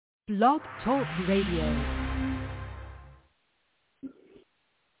Blog Talk Radio.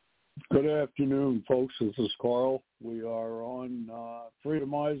 Good afternoon, folks. This is Carl. We are on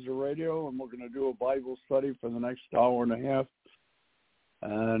Freedomizer Radio, and we're going to do a Bible study for the next hour and a half.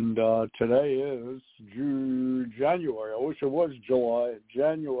 And today is January. I wish it was July.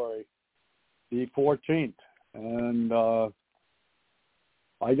 January the 14th. And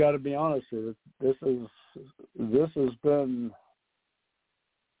I got to be honest with you. This has been.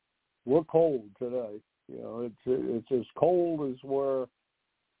 We're cold today. You know, it's as cold as we're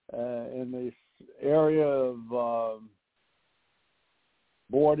in this area of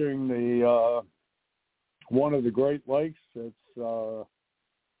bordering the one of the Great Lakes. It's right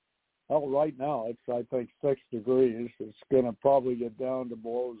now it's I think 6 degrees. It's going to probably get down to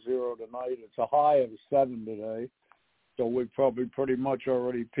below zero tonight. It's a high of 7 today, so we've probably pretty much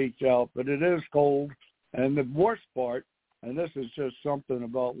already peaked out. But it is cold, and the worst part. And this is just something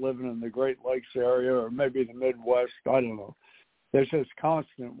about living in the Great Lakes area or maybe the Midwest. I don't know. There's just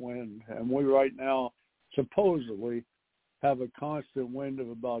constant wind. And we right now supposedly have a constant wind of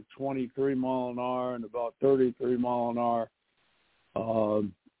about 23 mile an hour and about 33 mile an hour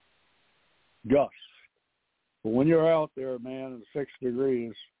gusts. But when you're out there, man, at 6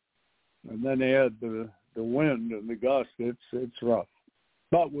 degrees, and then they add the wind and the gust, it's rough.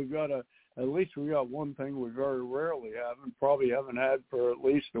 But we've got at least we got one thing we very rarely have and probably haven't had for at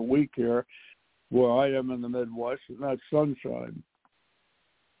least a week here where I am in the Midwest, and that's sunshine.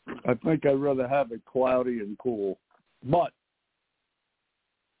 I think I'd rather have it cloudy and cool. But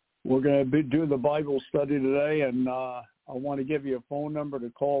we're going to do the Bible study today, and I want to give you a phone number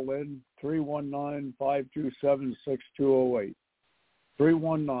to call in, 319-527-6208.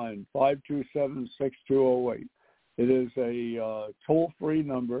 319-527-6208. It is a toll-free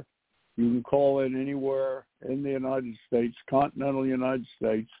number. You can call in anywhere in the United States, continental United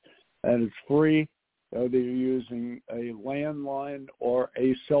States, and it's free, whether you're using a landline or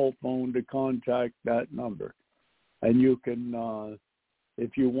a cell phone to contact that number. And you can,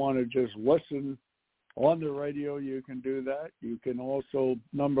 if you want to just listen on the radio, you can do that. You can also,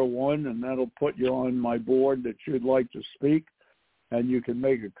 number one, and that'll put you on my board that you'd like to speak, and you can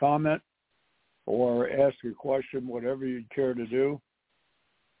make a comment or ask a question, whatever you'd care to do.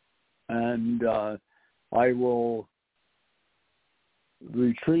 And I will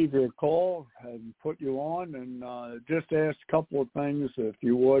retrieve your call and put you on and just ask a couple of things, if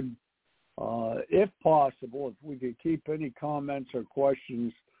you would. If possible, if we could keep any comments or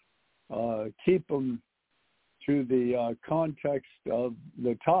questions, keep them to the context of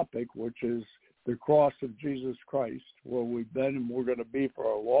the topic, which is the cross of Jesus Christ, where we've been and we're going to be for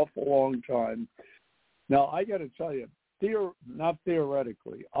an awful long time. Now, I got to tell you, not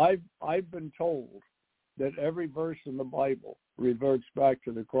theoretically, I've been told that every verse in the Bible reverts back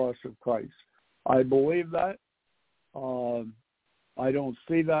to the cross of Christ. I believe that. I don't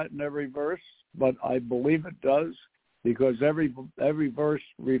see that in every verse, but I believe it does, because every verse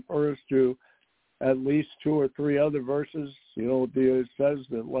refers to at least 2 or 3 other verses. You know, it says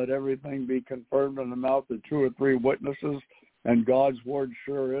that let everything be confirmed in the mouth of 2 or 3 witnesses, and God's word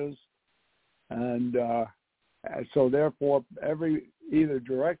sure is. And so therefore, either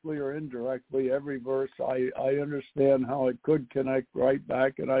directly or indirectly, every verse, I understand how it could connect right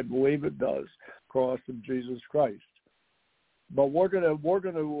back, and I believe it does, cross of Jesus Christ. But we're gonna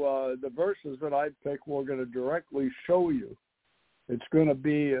the verses that I pick, we're gonna directly show you. It's going to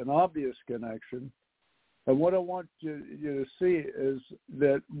be an obvious connection, and what I want you to see is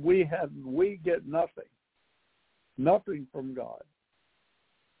that we get nothing from God.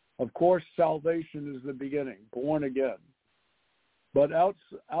 Of course, salvation is the beginning, born again. But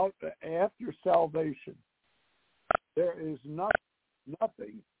after salvation, there is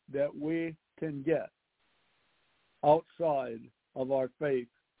nothing that we can get outside of our faith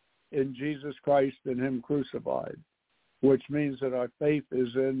in Jesus Christ and Him crucified, which means that our faith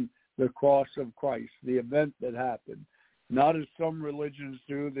is in the cross of Christ, the event that happened. Not as some religions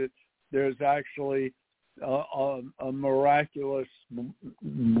do, that there's actually a miraculous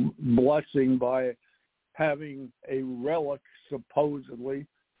blessing by having a relic, supposedly,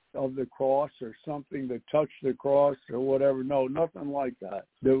 of the cross or something that touched the cross or whatever. No, nothing like that.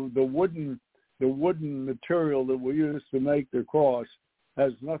 The wooden material that we use to make the cross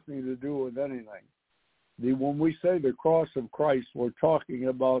has nothing to do with anything. When we say the cross of Christ, we're talking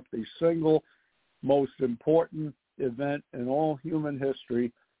about the single most important event in all human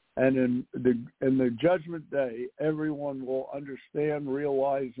history. And in the judgment day, everyone will understand,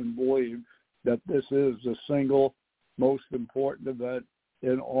 realize, and believe that this is the single most important event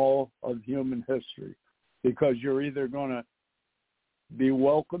in all of human history, because you're either going to be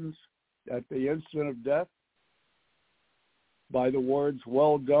welcomed at the instant of death by the words,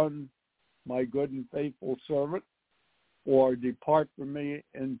 "Well done, my good and faithful servant," or "Depart from me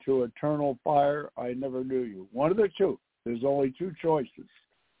into eternal fire, I never knew you." One of the two. There's only two choices.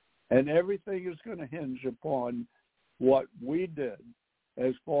 And everything is going to hinge upon what we did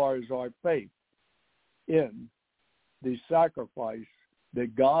as far as our faith in the sacrifice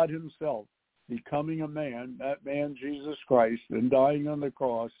that God himself, becoming a man, that man Jesus Christ, and dying on the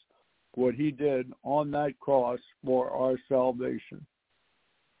cross, what he did on that cross for our salvation.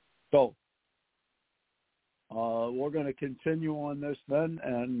 So, we're going to continue on this then,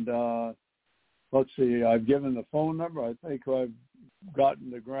 and let's see, I've given the phone number. I think I've gotten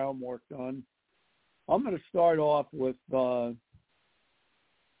the groundwork done. I'm going to start off with, we're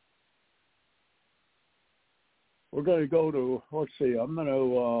going to go to, let's see, I'm going to,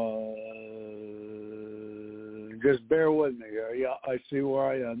 just bear with me here. Yeah, I see where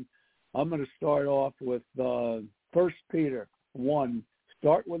I am. I'm going to start off with 1 Peter 1,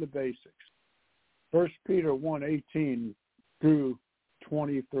 start with the basics. 1 Peter 1:18 through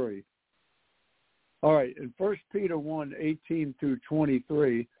 23. All right, in 1 Peter 1:18 through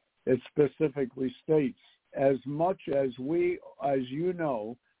 23, it specifically states, "As much as you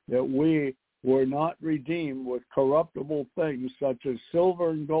know, that we were not redeemed with corruptible things such as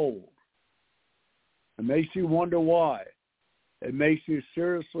silver and gold." It makes you wonder why. It makes you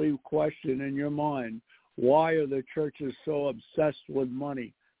seriously question in your mind, why are the churches so obsessed with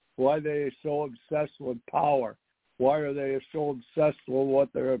money? Why are they so obsessed with power? Why are they so obsessed with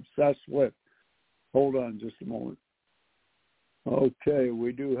what they're obsessed with? Hold on just a moment. Okay,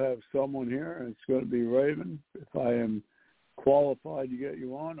 we do have someone here. It's going to be Raven. If I am qualified to get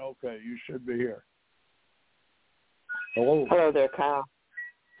you on, okay, you should be here. Hello. Hello there, Kyle.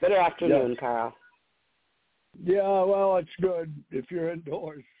 Good afternoon, Yes. Kyle. Yeah, well, it's good if you're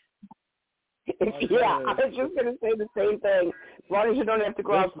indoors. Yeah, I was just going to say the same thing. As long as you don't have to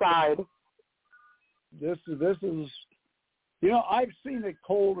go outside. This is, I've seen it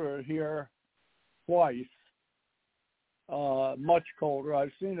colder here twice, much colder.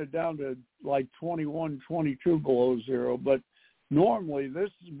 I've seen it down to like 21, 22 below zero, but normally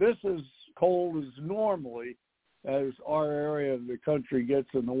this is cold as normally as our area of the country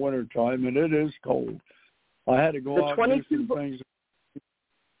gets in the wintertime, and it is cold. I had to go out and do some things.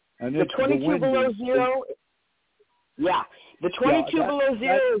 And the 22 below zero, yeah, the 22 below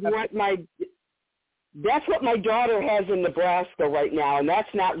zero is that's what my daughter has in Nebraska right now, and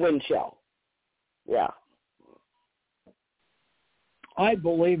that's not wind chill. Yeah. I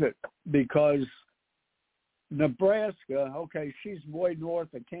believe it because Nebraska, okay, she's way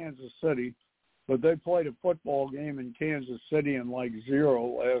north of Kansas City, but they played a football game in Kansas City in like zero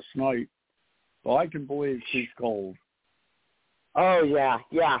last night. So I can believe she's cold. Oh, yeah.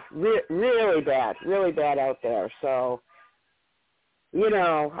 Really bad out there. So,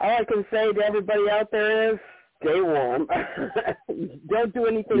 all I can say to everybody out there is stay warm. Don't do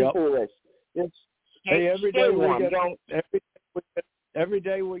anything foolish. Just every stay warm. Every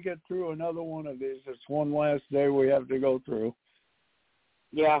day we get through another one of these. It's one last day we have to go through.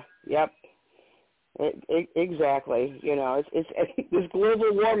 Yeah, yep. Exactly. It's this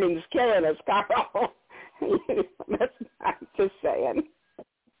global warming is killing us, Carl. I'm just saying.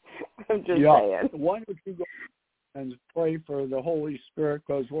 I'm just saying. Why don't you go and pray for the Holy Spirit,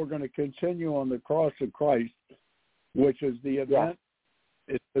 because we're going to continue on the cross of Christ, which is the event.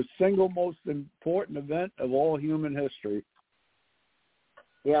 Yeah. It's the single most important event of all human history.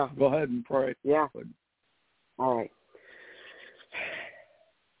 Yeah. Go ahead and pray. Yeah. All right.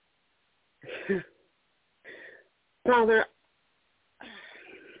 Father,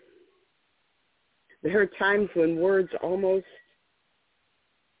 there are times when words almost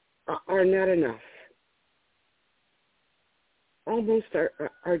are not enough. Almost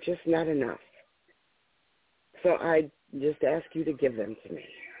are just not enough. So I just ask you to give them to me.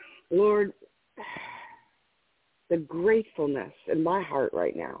 Lord, the gratefulness in my heart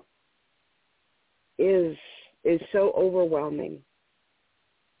right now is so overwhelming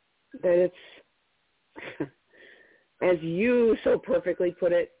that it's, as you so perfectly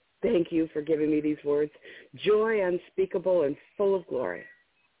put it, thank you for giving me these words, joy unspeakable and full of glory.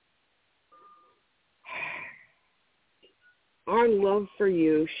 Our love for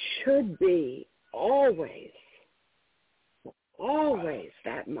you should be always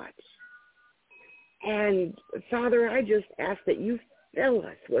that much. And Father, I just ask that you fill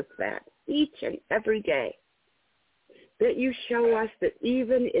us with that each and every day. That you show us that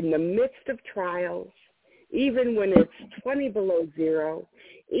even in the midst of trials, even when it's 20 below zero,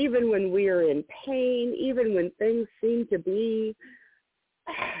 even when we are in pain, even when things seem to be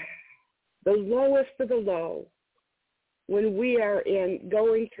the lowest of the low, when we are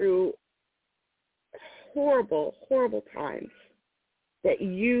going through horrible, horrible times, that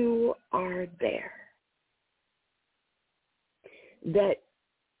you are there. That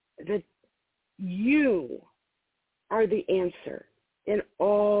you are the answer in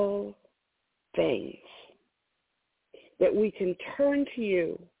all things. That we can turn to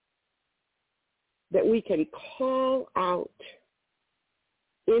you. That we can call out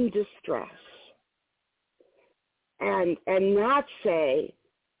in distress and not say,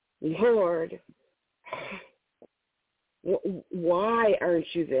 Lord, why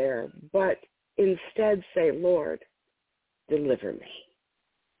aren't you there? But instead say, Lord, deliver me,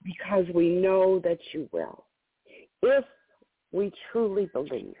 because we know that you will. If we truly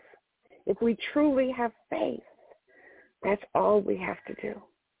believe, if we truly have faith, that's all we have to do.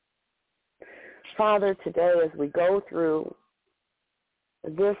 Father, today as we go through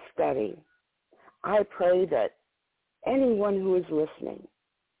this study, I pray that anyone who is listening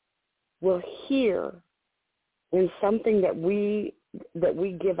will hear in something that we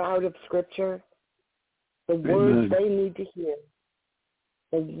give out of Scripture the words they need to hear,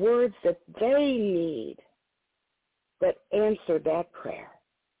 the words that they need that answer that prayer.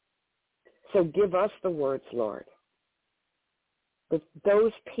 So give us the words, Lord, that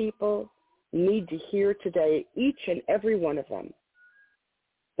those people need to hear today, each and every one of them,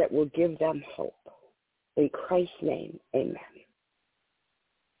 that will give them hope. In Christ's name, amen.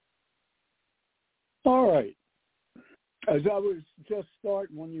 All right. As I was just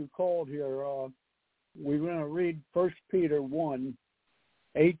starting when you called here, we're going to read 1 Peter 1,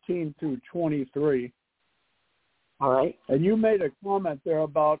 18 through 23. All right. And you made a comment there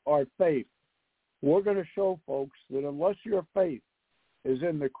about our faith. We're going to show folks that unless your faith is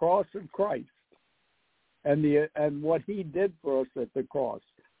in the cross of Christ and what he did for us at the cross,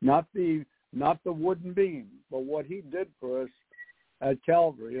 not the wooden beam, but what he did for us at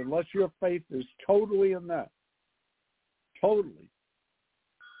Calvary, unless your faith is totally in that, totally.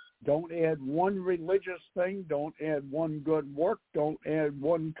 Don't add one religious thing. Don't add one good work. Don't add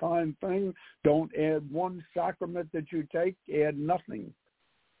one kind thing. Don't add one sacrament that you take. Add nothing.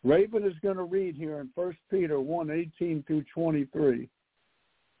 Raven is going to read here in 1 Peter 1, 18 through 23.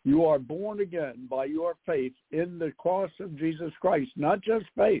 You are born again by your faith in the cross of Jesus Christ, not just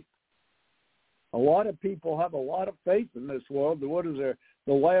faith. A lot of people have a lot of faith in this world. What is there?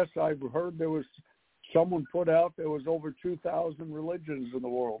 The last I heard, there was someone put out there was over 2,000 religions in the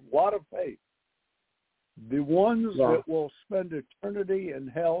world. A lot of faith. The ones that will spend eternity in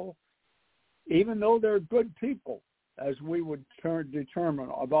hell, even though they're good people, as we would determine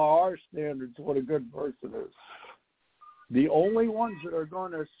by our standards what a good person is. The only ones that are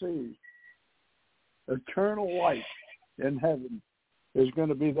going to see eternal life in heaven is going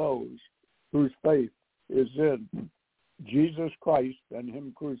to be those whose faith is in Jesus Christ and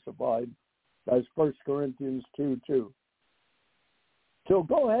him crucified, as 1 Corinthians 2:2. So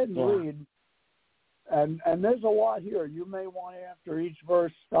go ahead and read. And there's a lot here. You may want to, after each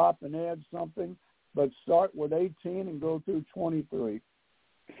verse, stop and add something, but start with 18 and go through 23.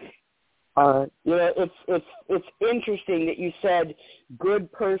 It's interesting that you said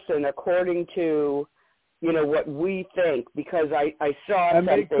good person according to, what we think, because I saw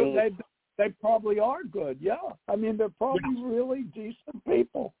something. They probably are good, yeah. I mean, they're probably really decent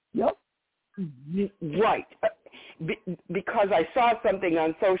people. Yep. Right. Because I saw something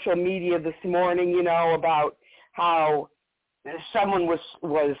on social media this morning, about how someone was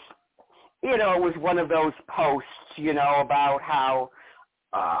it was one of those posts, about how,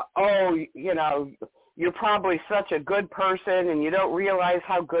 you're probably such a good person and you don't realize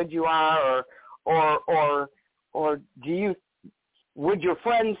how good you are, or would your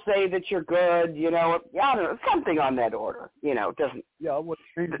friends say that you're good? I don't know, something on that order. Doesn't. Yeah, but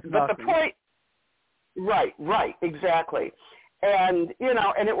the point. Right, exactly. And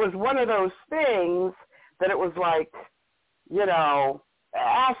and it was one of those things that it was like,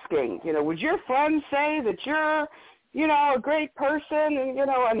 asking, would your friends say that you're, a great person, and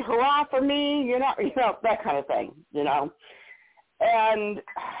and hurrah for me, that kind of thing, and.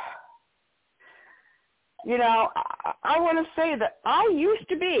 I want to say that I used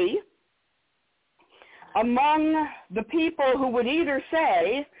to be among the people who would either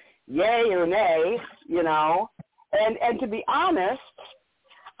say yay or nay, and to be honest,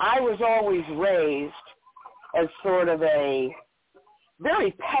 I was always raised as sort of a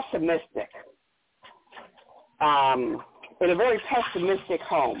very pessimistic, in a very pessimistic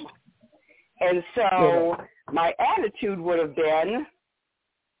home. And so my attitude would have been,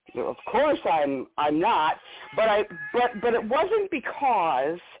 of course I'm not, but it wasn't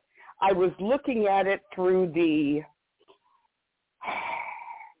because I was looking at it through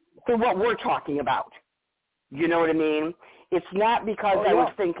what we're talking about. You know what I mean? It's not because I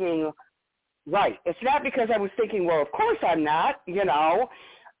was thinking, right. It's not because I was thinking, well, of course I'm not, you know,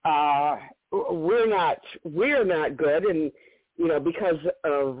 we're not good. And, you know, because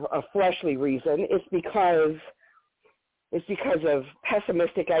of a fleshly reason, it's because of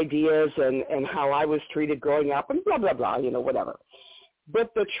pessimistic ideas and how I was treated growing up and blah, blah, blah, you know, whatever.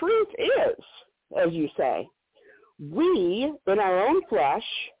 But the truth is, as you say, we in our own flesh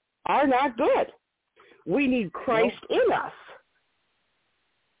are not good. We need Christ in us.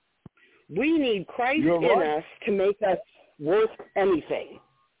 We need Christ in us to make us worth anything.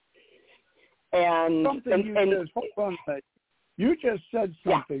 And you just said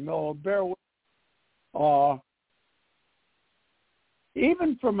something, though. Bear with.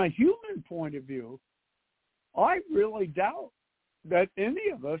 Even from a human point of view, I really doubt that any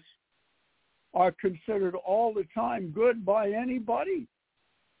of us are considered all the time good by anybody.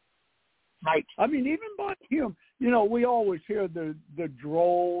 Right. I mean, even by him, you know, we always hear the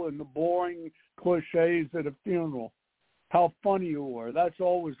droll and the boring cliches at a funeral. How funny you were. That's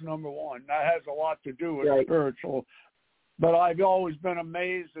always number one. That has a lot to do with spiritual. But I've always been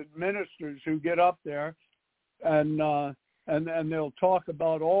amazed at ministers who get up there and they'll talk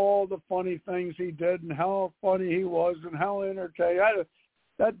about all the funny things he did and how funny he was and how entertaining.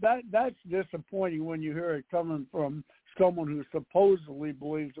 That's disappointing when you hear it coming from someone who supposedly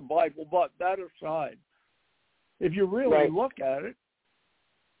believes the Bible. But that aside, if you really look at it,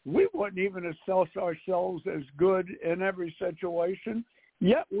 we wouldn't even assess ourselves as good in every situation,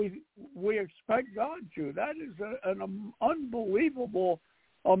 yet we expect God to. That is an unbelievable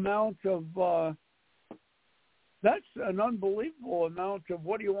amount of that's an unbelievable amount of,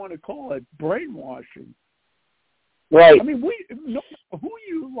 what do you want to call it, brainwashing. Right. I mean, who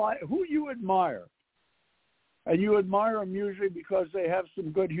you admire, and you admire them usually because they have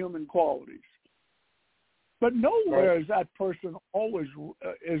some good human qualities. But nowhere is that person always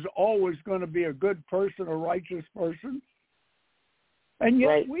going to be a good person, a righteous person. And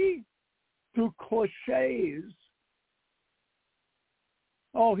yet we, through cliches,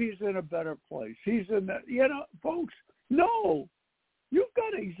 oh, he's in a better place. He's in that, you know, folks, no. You've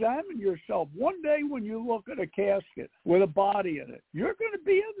got to examine yourself. One day when you look at a casket with a body in it, you're going to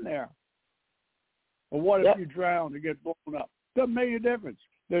be in there. Or what if you drown and get blown up? Doesn't make a difference.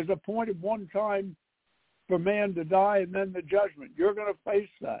 There's a point at one time for man to die and then the judgment. You're going to face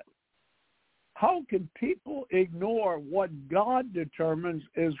that. How can people ignore what God determines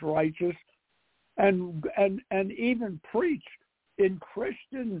is righteous and even preach in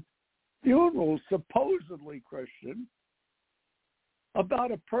Christian funerals, supposedly Christian,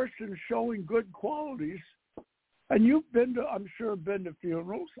 about a person showing good qualities? And you've I'm sure been to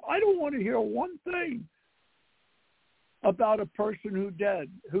funerals. I don't want to hear one thing about a person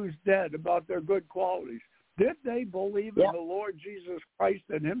who's dead, about their good qualities. Did they believe in the Lord Jesus Christ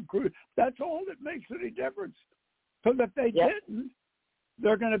and him crucified? That's all that makes any difference. Because if they didn't,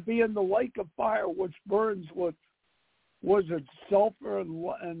 they're going to be in the lake of fire, which burns with, was it sulfur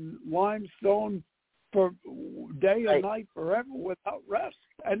and limestone for day and night forever without rest.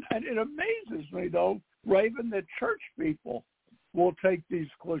 And it amazes me, though, Raven, that church people will take these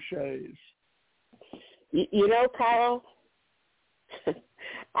cliches. You know, Kyle,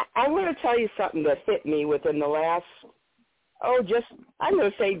 I want to tell you something that hit me within the last, I'm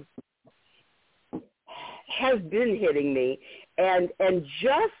going to say, has been hitting me. And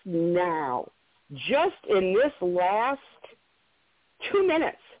just now, just in this last 2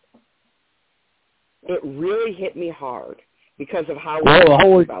 minutes, it really hit me hard because of how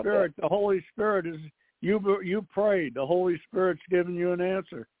the Holy Spirit is, you prayed. The Holy Spirit's giving you an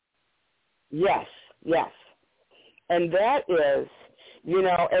answer. Yes. And that is, you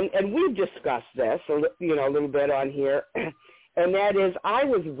know, and we've discussed this, you know, a little bit on here, and that is I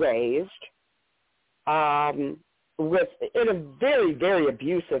was raised in a very, very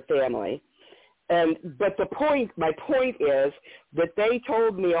abusive family. But my point is that they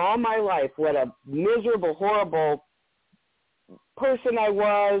told me all my life what a miserable, horrible person I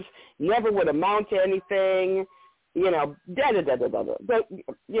was, never would amount to anything, you know, But,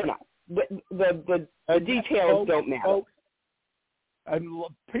 you know, the details don't matter. Folks, and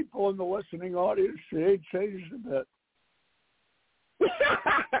people in the listening audience, they changed a bit.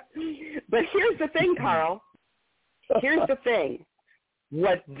 But here's the thing, Carl. Here's the thing.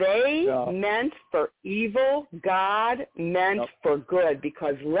 What they meant for evil, God meant for good.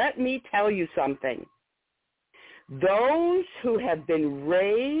 Because let me tell you something. those who have been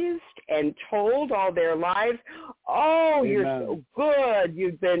raised and told all their lives, oh, Amen. You're so good,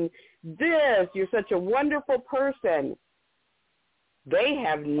 you've been this, you're such a wonderful person. They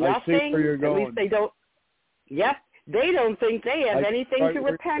have nothing. I see where you're going. At least they don't. Yep. They don't think they have anything to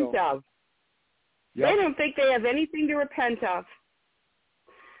repent of. Yep. They don't think they have anything to repent of.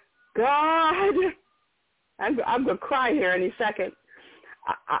 God, I'm going to cry here any second.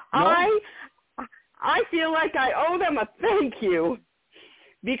 I feel like I owe them a thank you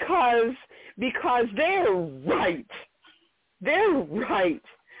because they're right. They're right.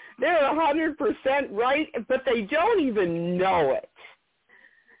 They're 100% right, but they don't even know it.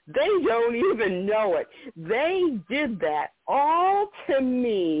 They don't even know it. They did that all to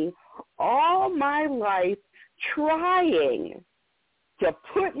me, all my life, trying to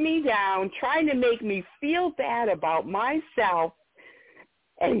put me down, trying to make me feel bad about myself,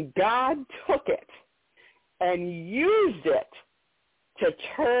 and God took it and used it to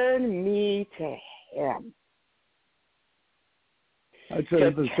turn me to Him. I'd say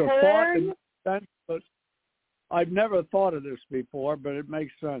it was a thought in sense, but I've never thought of this before, but it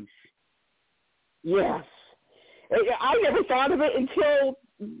makes sense. Yes. I never thought of it until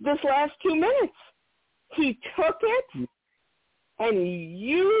this last 2 minutes. He took it and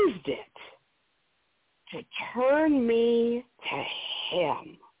used it to turn me to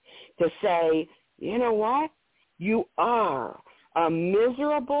Him, to say, you know what? You are a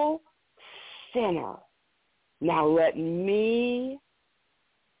miserable sinner. Now let me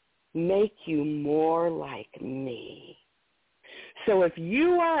make you more like me. So if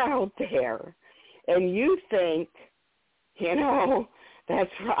you are out there and you think, you know,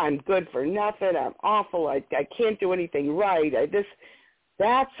 I'm good for nothing, I'm awful, I can't do anything right,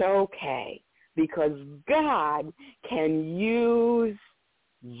 that's okay, because God can use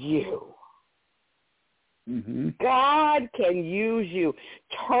you. Mm-hmm. God can use you.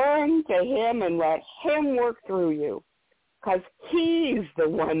 Turn to Him and let Him work through you, because He's the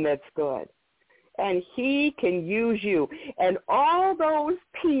one that's good, and He can use you. And all those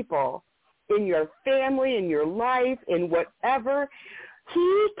people in your family, in your life, in whatever,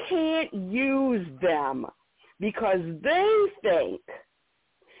 He can't use them because they think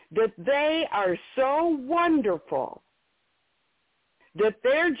that they are so wonderful that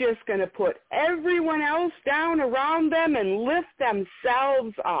they're just going to put everyone else down around them and lift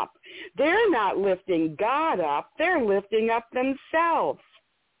themselves up. They're not lifting God up. They're lifting up themselves.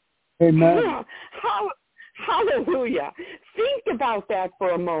 Amen. Hallelujah. Think about that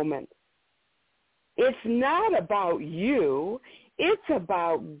for a moment. It's not about you. It's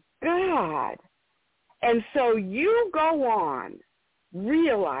about God. And so you go on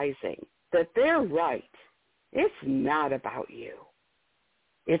realizing that they're right. It's not about you.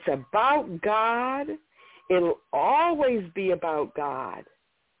 It's about God. It'll always be about God.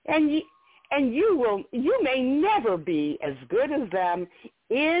 And you may never be as good as them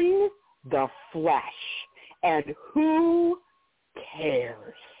in the flesh. And who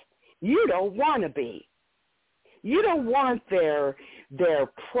cares? You don't want to be. You don't want their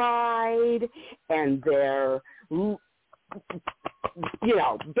pride and their,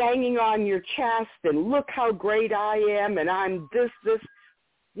 banging on your chest and look how great I am and I'm this.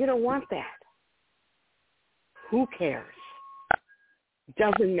 You don't want that. Who cares?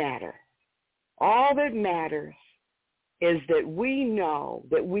 Doesn't matter. All that matters is that we know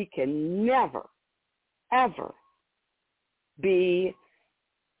that we can never, ever be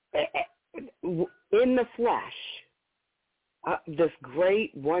in the flesh this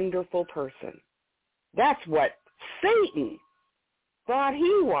great, wonderful person. That's what Satan thought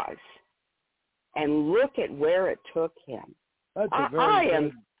he was. And look at where it took him. That's I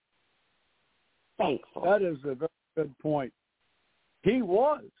am thankful. That is a very good point. He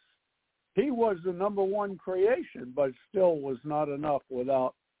was the number one creation, but still was not enough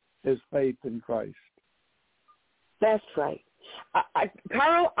without his faith in Christ. That's right.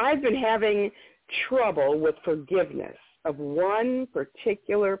 Carl, I've been having trouble with forgiveness of one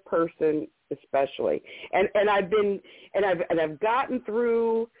particular person especially. And I've gotten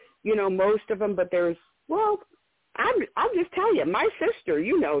through, most of them, but I'll just tell you, my sister,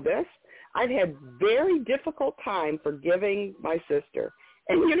 you know this, I've had very difficult time forgiving my sister.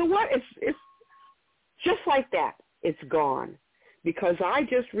 And you know what? It's just like that. It's gone. Because I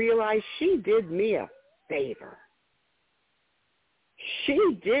just realized she did me a favor.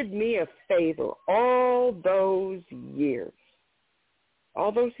 She did me a favor all those years.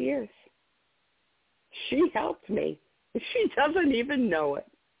 All those years. She helped me. She doesn't even know it.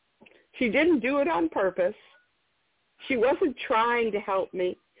 She didn't do it on purpose. She wasn't trying to help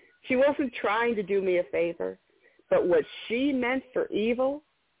me. She wasn't trying to do me a favor. But what she meant for evil,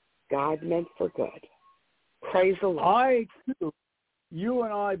 God meant for good. Praise the Lord. You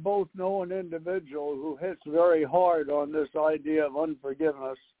and I both know an individual who hits very hard on this idea of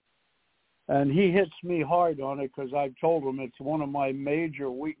unforgiveness. And he hits me hard on it because I've told him it's one of my major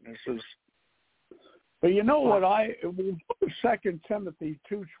weaknesses. But you know what? We'll go to 2 Timothy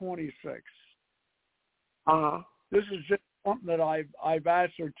 2:26. This is just something that I've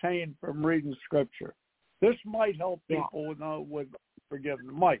ascertained from reading Scripture. This might help people with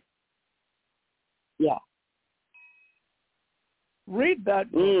forgiveness. Might. Yeah. Read that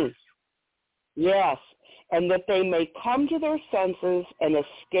verse. Yes. And that they may come to their senses and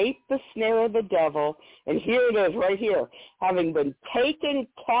escape the snare of the devil. And here it is right here. Having been taken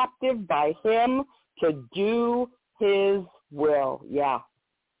captive by him to do his will. Yeah.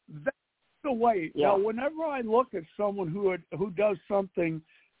 That's the way. Yeah. Now, whenever I look at someone who does something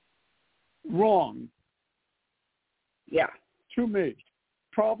wrong to me,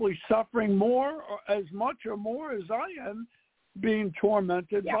 probably suffering more or as much or more as I am being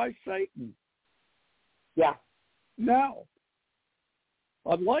tormented by Satan. Yeah. Now,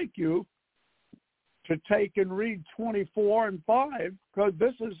 I'd like you to take and read 24 and 5 because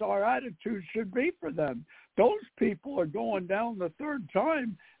this is our attitude should be for them. Those people are going down the third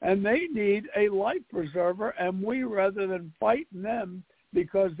time and they need a life preserver, and we, rather than fighting them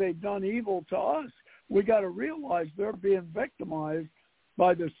because they've done evil to us, we got to realize they're being victimized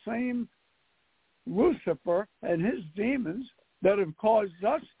by the same Lucifer and his demons that have caused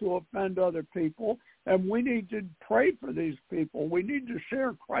us to offend other people, and we need to pray for these people. We need to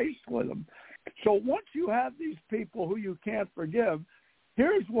share Christ with them. So once you have these people who you can't forgive,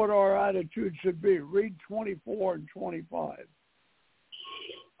 here's what our attitude should be. Read 24 and 25.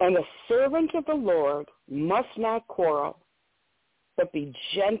 And a servant of the Lord must not quarrel, but be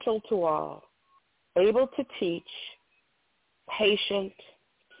gentle to all, able to teach, patient,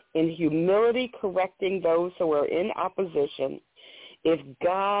 in humility correcting those who are in opposition, if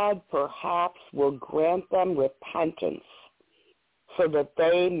God perhaps will grant them repentance so that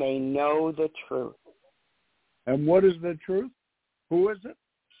they may know the truth. And what is the truth? Who is it?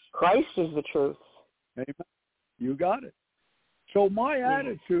 Christ is the truth. Amen. You got it. So my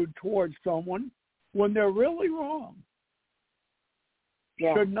attitude towards someone when they're really wrong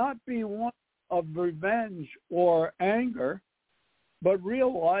should not be one of revenge or anger, but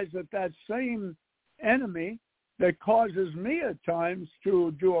realize that same enemy that causes me at times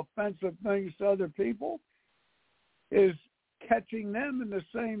to do offensive things to other people is catching them in the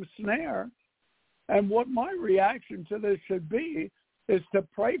same snare. And what my reaction to this should be is to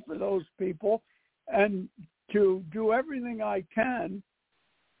pray for those people and to do everything I can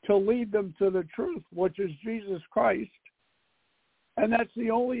to lead them to the truth, which is Jesus Christ. And that's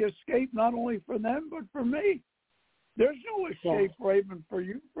the only escape, not only for them, but for me. There's no escape, Raven, for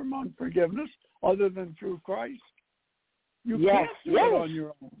you from unforgiveness other than through Christ. You can't do it on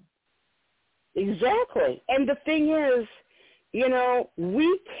your own. Exactly. And the thing is,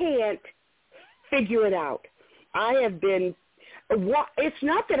 we can't figure it out. It's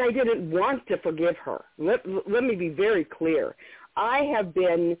not that I didn't want to forgive her. Let me be very clear. I have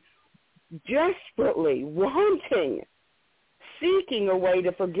been desperately seeking a way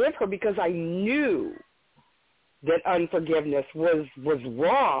to forgive her because I knew that unforgiveness was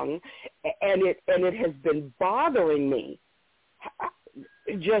wrong, and it has been bothering me,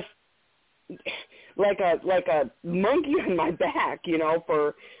 just like a monkey on my back,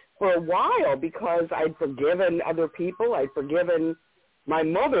 for a while, because I'd forgiven other people. I'd forgiven my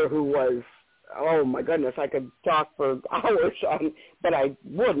mother, who was, oh my goodness, I could talk for hours on, but I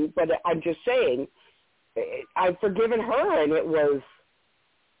wouldn't. But I'm just saying, I've forgiven her, and that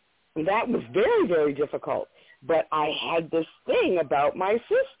was very, very difficult. But I had this thing about my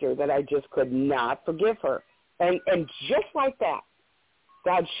sister that I just could not forgive her. And just like that,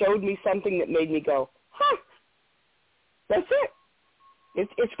 God showed me something that made me go, that's it.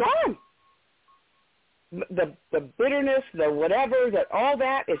 It's gone. The bitterness, the whatever, all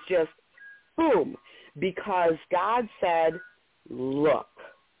that is just boom. Because God said, look.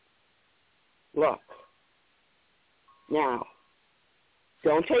 Now,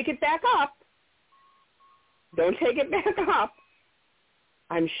 don't take it back up. Don't take it back up.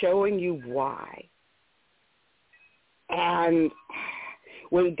 I'm showing you why. And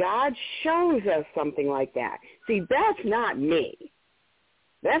when God shows us something like that, see, that's not me.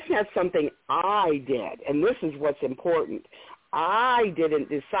 That's not something I did. And this is what's important. I didn't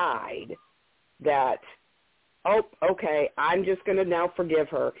decide that, okay, I'm just going to now forgive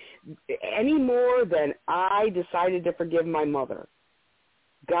her, any more than I decided to forgive my mother.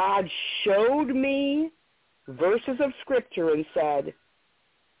 God showed me verses of Scripture and said,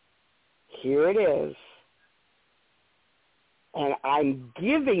 here it is, and I'm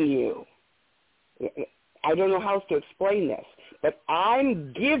giving you, I don't know how else to explain this, but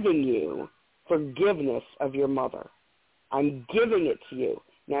I'm giving you forgiveness of your mother. I'm giving it to you.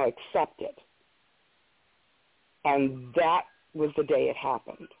 Now accept it. And that was the day it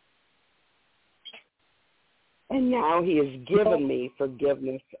happened. And now he has given me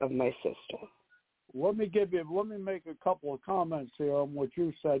forgiveness of my sister. Let me make a couple of comments here on what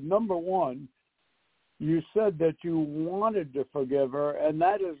you said. Number one, you said that you wanted to forgive her, and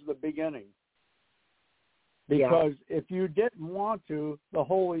that is the beginning. Because if you didn't want to, the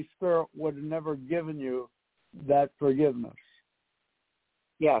Holy Spirit would have never given you that forgiveness.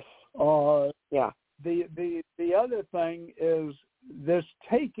 Yes. Yeah. The other thing is this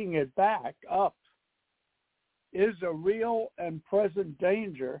taking it back up is a real and present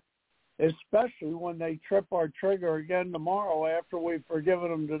danger, especially when they trip our trigger again tomorrow after we've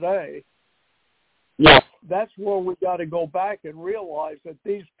forgiven them today. Yes. That's where we got to go back and realize that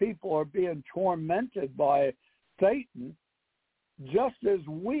these people are being tormented by Satan, just as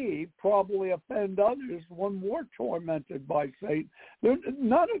we probably offend others when we're tormented by Satan.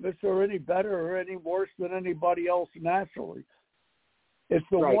 None of us are any better or any worse than anybody else naturally. It's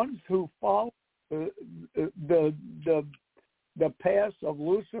the ones who follow the path of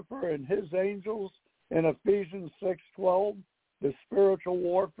Lucifer and his angels in Ephesians 6:12, the spiritual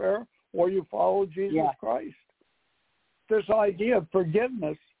warfare, or you follow Jesus Christ. This idea of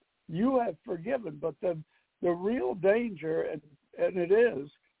forgiveness, you have forgiven, but the real danger, and it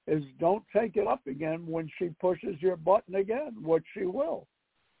is don't take it up again when she pushes your button again, which she will.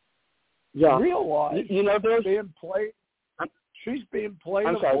 Yeah. Realize she's being played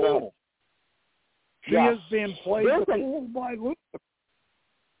a fool. She is being played a fool by Lucifer.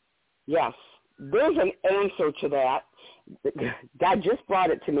 Yes. There's an answer to that. God just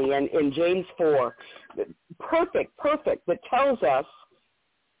brought it to me in James 4. Perfect, that tells us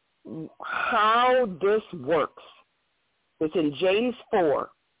how this works. It's in James 4.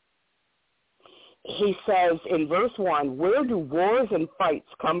 He says in verse 1, where do wars and fights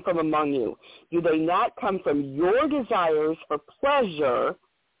come from among you? Do they not come from your desires for pleasure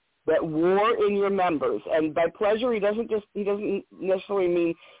that war in your members? And by pleasure, he doesn't necessarily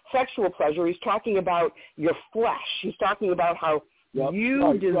mean sexual pleasure. He's talking about your flesh. He's talking about how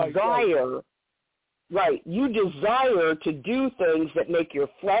you desire, you desire to do things that make your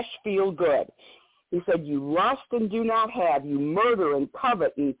flesh feel good. He said, you lust and do not have. You murder and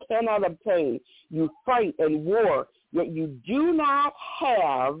covet and cannot obtain. You fight and war, yet you do not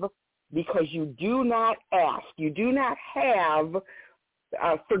have because you do not ask. You do not have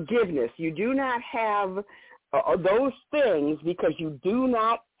forgiveness. You do not have those things because you do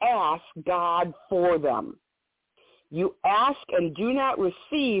not ask God for them. You ask and do not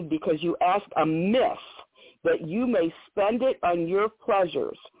receive because you ask amiss, that you may spend it on your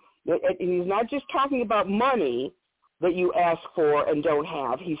pleasures. And he's not just talking about money that you ask for and don't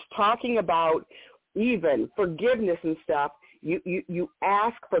have. He's talking about even forgiveness and stuff. You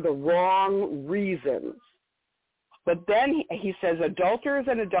ask for the wrong reasons. But then he says, adulterers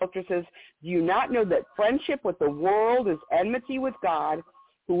and adulteresses, do you not know that friendship with the world is enmity with God?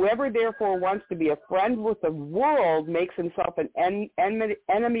 Whoever therefore wants to be a friend with the world makes himself an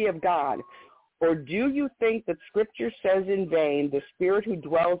enemy of God. Or do you think that Scripture says in vain, the Spirit who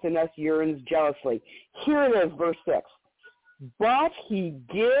dwells in us yearns jealously? Here it is, verse 6. But he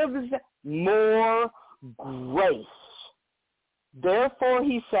gives more grace. Therefore,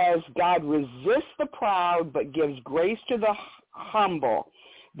 he says, God resists the proud, but gives grace to the humble.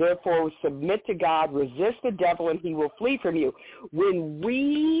 Therefore, submit to God, resist the devil, and he will flee from you. When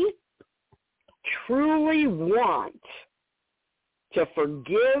we truly want to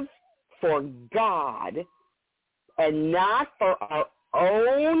forgive for God and not for our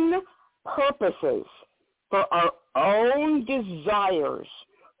own purposes, for our own desires,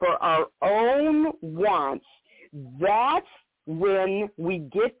 for our own wants, that's when we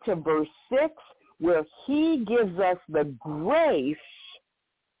get to verse 6, where he gives us the grace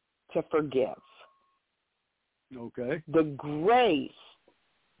to forgive. Okay. The grace.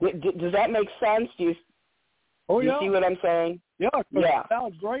 Does that make sense? Do you see what I'm saying? Yeah.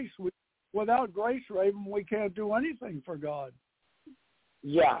 Without grace, Raven, we can't do anything for God.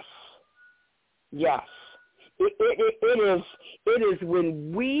 Yes. It is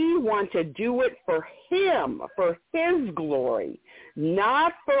when we want to do it for him, for his glory,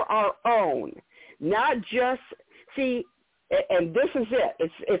 not for our own, not just, see, and this is it.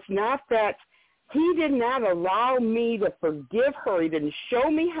 It's not that He did not allow me to forgive her. He didn't show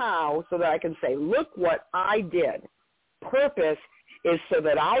me how so that I can say, look what I did. Purpose is so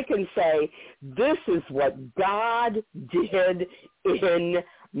that I can say, this is what God did in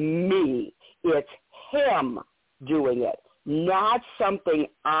me. It's him doing it, not something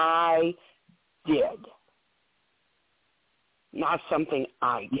I did. Not something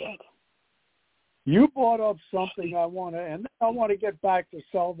I did. You brought up something I want to get back to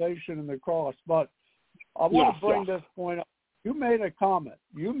salvation and the cross, but I want to bring this point up. You made a comment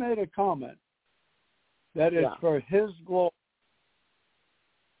that is for his glory.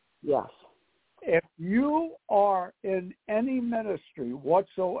 Yes. If you are in any ministry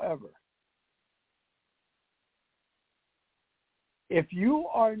whatsoever, if you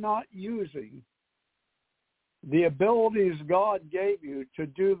are not using the abilities God gave you to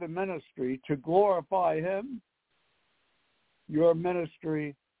do the ministry, to glorify him, your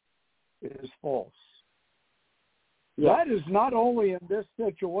ministry is false. Yes. That is not only in this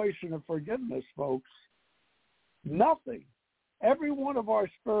situation of forgiveness, folks. Nothing. Every one of our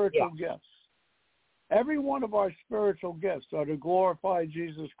spiritual gifts, every one of our spiritual gifts are to glorify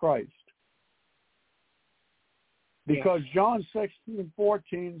Jesus Christ. Because John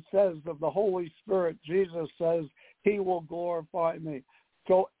 16:14 says of the Holy Spirit, Jesus says, he will glorify me.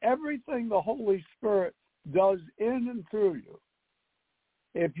 So everything the Holy Spirit does in and through you,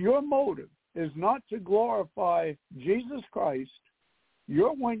 if your motive is not to glorify Jesus Christ,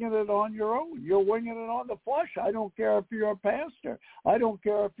 you're winging it on your own. You're winging it on the flesh. I don't care if you're a pastor. I don't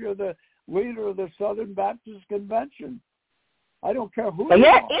care if you're the leader of the Southern Baptist Convention. I don't care who you are. And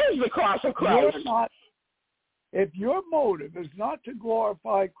that is the cross of Christ. If your motive is not to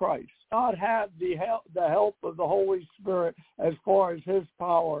glorify Christ, not have the help of the Holy Spirit as far as his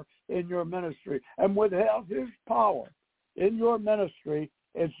power in your ministry, and without his power in your ministry,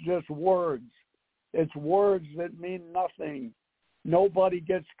 it's just words. It's words that mean nothing. Nobody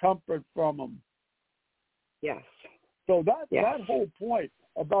gets comfort from them. Yes. So that whole point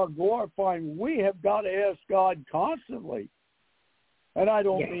about glorifying, we have got to ask God constantly. And I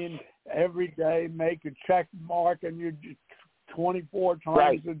don't mean every day make a check mark and you 24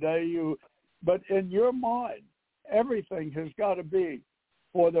 times a day. But in your mind, everything has got to be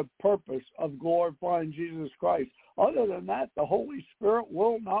for the purpose of glorifying Jesus Christ. Other than that, the Holy Spirit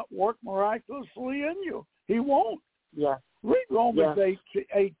will not work miraculously in you. He won't. Yeah. Read Romans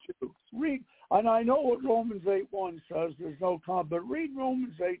 8:2. Read, and I know what Romans 8:1 says. There's no comment, but read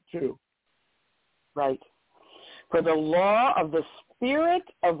Romans 8:2. Right. For the law of the Spirit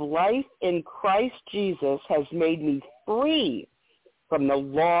of life in Christ Jesus has made me free from the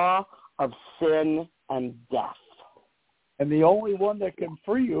law of sin and death. And the only one that can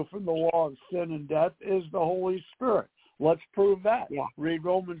free you from the law of sin and death is the Holy Spirit. Let's prove that. Yeah. Read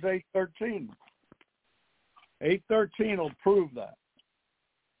Romans 8:13. 8:13 will prove that.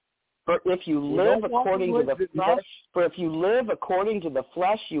 For if you live according to the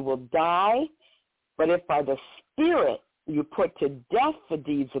flesh, you will die. But if by the Spirit you put to death the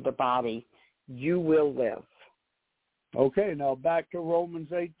deeds of the body, you will live. Okay, now back to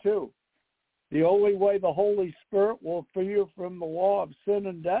Romans 8:2. The only way the Holy Spirit will free you from the law of sin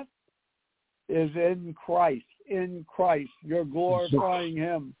and death is in Christ. In Christ. You're glorifying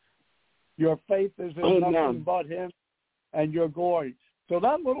him. Your faith is in nothing but him and your glory. So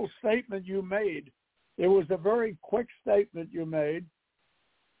that little statement you made, it was a very quick statement you made,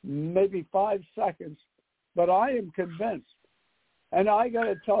 maybe 5 seconds, but I am convinced. And I got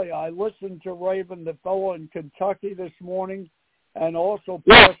to tell you, I listened to Raven, the fellow in Kentucky this morning, and also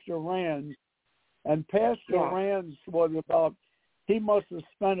Pastor Rand. And Pastor Rand was about, he must have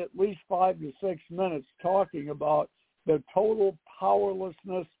spent at least 5 to 6 minutes talking about the total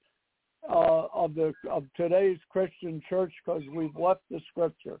powerlessness of today's Christian church because we've left the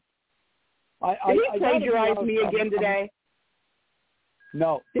Scripture. Did he plagiarize me again today?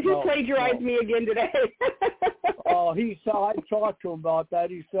 No. Did he plagiarize me again today? I talked to him about that.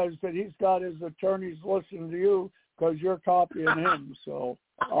 He says that he's got his attorneys listening to you because you're copying him. So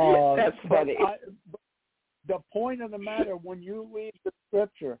that's funny. The point of the matter, when you leave the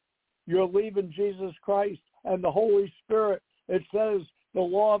Scripture, you're leaving Jesus Christ and the Holy Spirit. It says the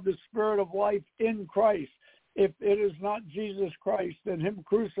law of the Spirit of life in Christ. If it is not Jesus Christ and him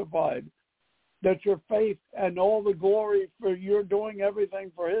crucified, that your faith and all the glory for you're doing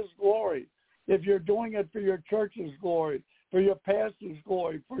everything for his glory. If you're doing it for your church's glory, for your pastor's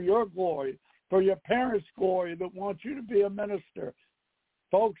glory, for your glory, for your parents' glory that want you to be a minister.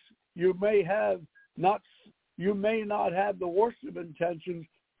 Folks, you may not have the worst of intentions,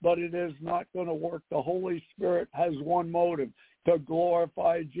 but it is not going to work. The Holy Spirit has one motive, to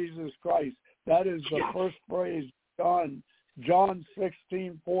glorify Jesus Christ. That is the first phrase, John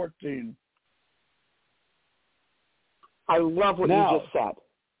 16:14. I love what you just said.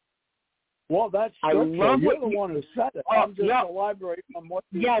 Well, that's scriptural. You're the one who said it. I'm just elaborating on what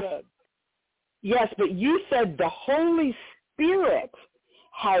you said. Yes, but you said the Holy Spirit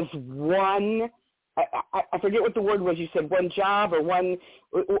has one. I forget what the word was. You said one job or one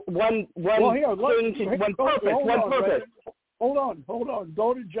thing to one purpose. One purpose. Hold on.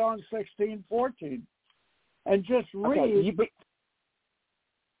 Go to John 16:14 and just read. Okay,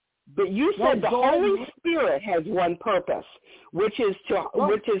 but you said the Holy Spirit has one purpose, which is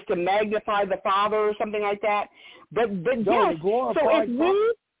to magnify the Father or something like that. But yes, so if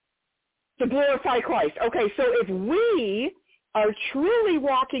we to glorify Christ. Okay, so if we are truly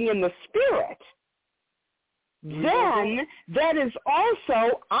walking in the Spirit, then that is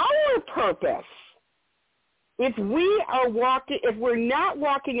also our purpose. If we're not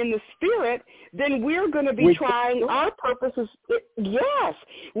walking in the Spirit, then we're going to be trying our purposes. Yes,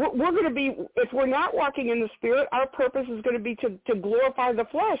 we're going to be. If we're not walking in the Spirit, our purpose is going to be to glorify the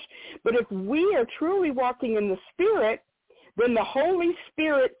flesh. But if we are truly walking in the Spirit, then the Holy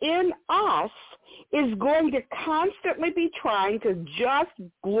Spirit in us is going to constantly be trying to just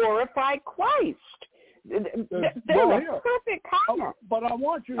glorify Christ. They're a perfect comment. But I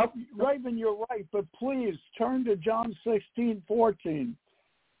want you, Raven, you're right, but please turn to John 16:14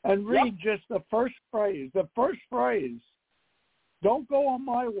 and read just the first phrase. The first phrase. Don't go on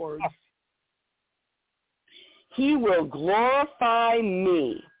my words. He will glorify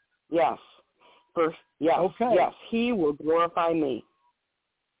me. Yes. First, yes. Okay. Yes, he will glorify me.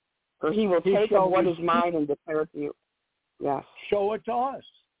 For he will take of what is mine and declare it to you. Yes. Show it to us.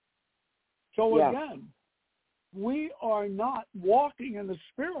 So again, we are not walking in the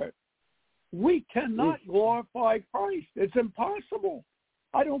Spirit. We cannot glorify Christ. It's impossible.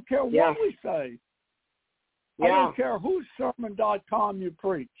 I don't care what we say. I don't care whose sermon.com you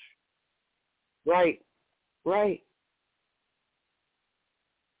preach. Right.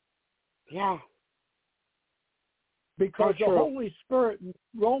 Yeah. Because the Holy Spirit, in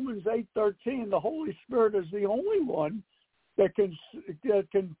Romans 8:13, the Holy Spirit is the only one that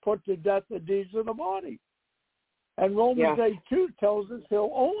can put to death the deeds of the body. And Romans 8:2 tells us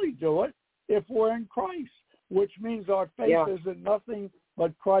he'll only do it if we're in Christ, which means our faith is in nothing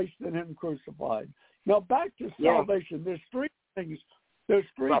but Christ and him crucified. Now back to salvation. There's three things. There's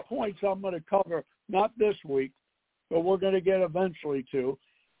 3 points I'm going to cover, not this week, but we're going to get eventually to.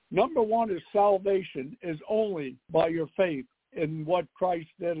 Number one is salvation is only by your faith in what Christ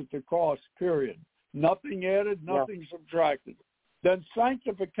did at the cross, period. Nothing added, nothing subtracted. Then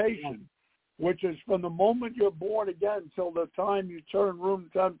sanctification, which is from the moment you're born again till the time you turn room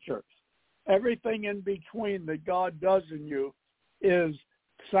temperature. Everything in between that God does in you is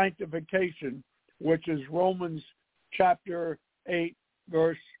sanctification, which is Romans chapter 8,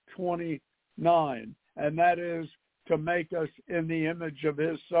 verse 29. And that is to make us in the image of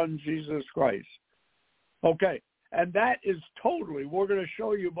his Son, Jesus Christ. Okay, and that is totally, we're going to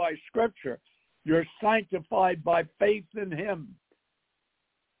show you by Scripture, you're sanctified by faith in him.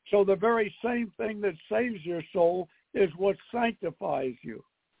 So the very same thing that saves your soul is what sanctifies you.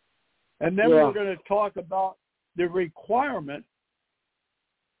 And then we're going to talk about the requirement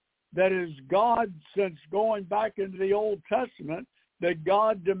that is God, since going back into the Old Testament, that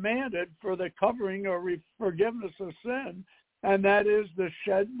God demanded for the covering or forgiveness of sin, and that is the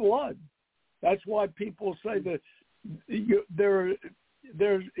shed blood. That's why people say that your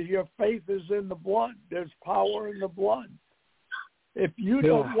faith is in the blood. There's power in the blood. If you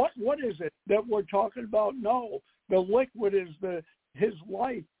don't, what is it that we're talking about? No, the liquid is his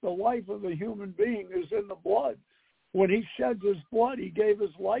life. The life of a human being is in the blood. When he sheds his blood, he gave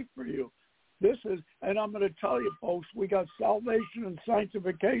his life for you. This is, and I'm going to tell you, folks, we got salvation and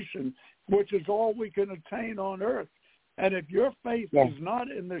sanctification, which is all we can attain on earth. And if your faith is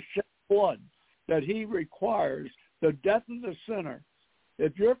not in the shed blood that he requires, the death of the sinner,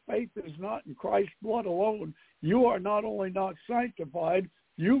 if your faith is not in Christ's blood alone, you are not only not sanctified,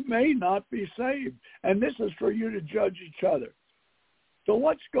 you may not be saved. And this is for you to judge each other. So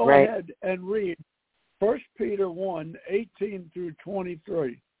let's go ahead and read 1 Peter 1, 18 through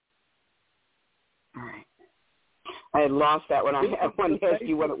 23. All right. I had lost that when I wanted to ask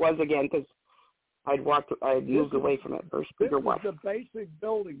you what it was again because I'd moved away from it. First Peter 1. This is the basic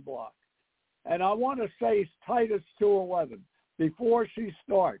building block. And I want to say Titus 2:11 before she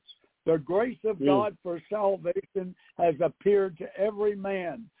starts. The grace of God for salvation has appeared to every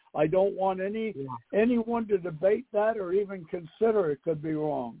man. I don't want anyone to debate that or even consider it could be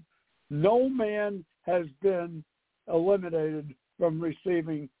wrong. No man has been eliminated from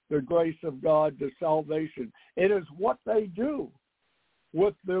receiving the grace of God, the salvation. It is what they do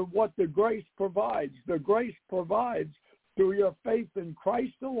with what the grace provides. The grace provides through your faith in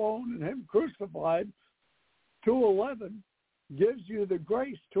Christ alone and Him crucified. 2:11 gives you the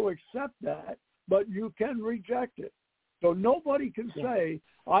grace to accept that, but you can reject it. So nobody can say,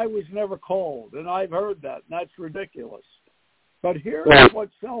 I was never called, and I've heard that, and that's ridiculous. But here's what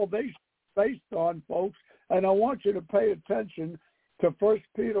salvation is based on, folks, and I want you to pay attention to 1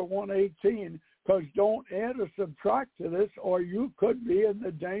 Peter 1:18, because don't add or subtract to this, or you could be in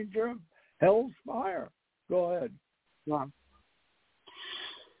the danger of hell's fire. Go ahead. Yeah.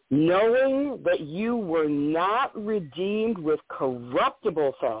 Knowing that you were not redeemed with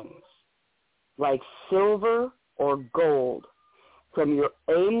corruptible things, like silver or gold, from your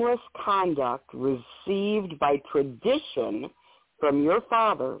aimless conduct received by tradition from your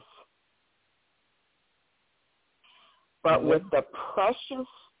fathers, but with the precious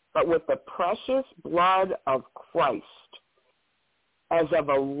blood of Christ, as of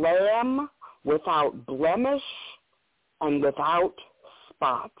a lamb without blemish and without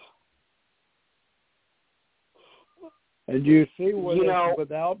spot. And you see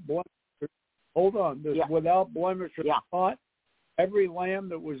without blemish, hold on, this without blemish or spot, every lamb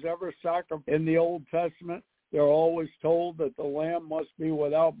that was ever sacrificed in the Old Testament, they're always told that the lamb must be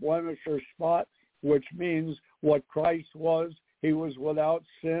without blemish or spot, which means what Christ was, he was without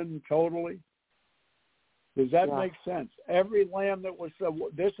sin totally. Does that make sense? Every lamb that was,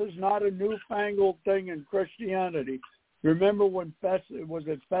 this is not a newfangled thing in Christianity. Remember when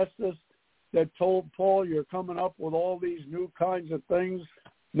Festus that told Paul, you're coming up with all these new kinds of things?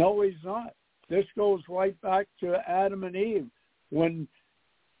 No, he's not. This goes right back to Adam and Eve when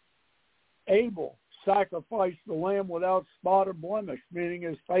Abel sacrificed the lamb without spot or blemish, meaning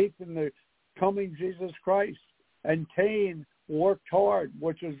his faith in the coming Jesus Christ. And Cain worked hard,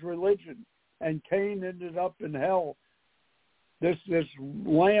 which is religion, and Cain ended up in hell. This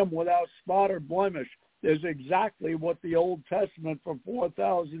lamb without spot or blemish is exactly what the Old Testament for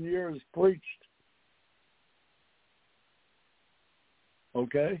 4,000 years preached.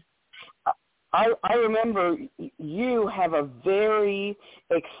 Okay? I remember you have a very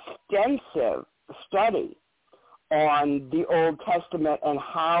extensive study on the Old Testament and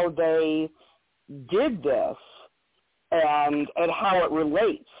how they did this and how it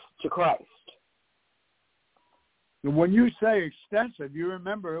relates to Christ. When you say extensive, you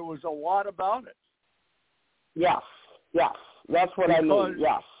remember it was a lot about it. Yes, that's what I mean,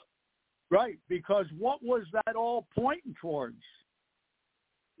 yes. Right, because what was that all pointing towards?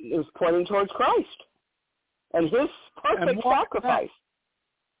 It was pointing towards Christ and his perfect sacrifice.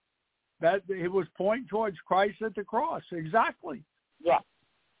 That it was pointing towards Christ at the cross, exactly. Yeah.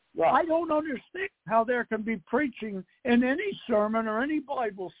 I don't understand how there can be preaching in any sermon or any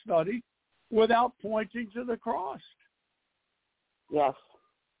Bible study without pointing to the cross. Yes.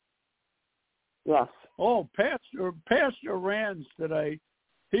 Oh, Pastor Rands today,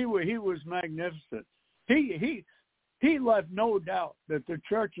 he was magnificent. He left no doubt that the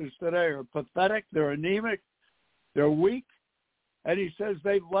churches today are pathetic, they're anemic, they're weak, and he says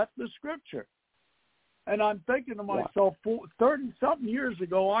they've left the Scripture. And I'm thinking to myself, 30-something years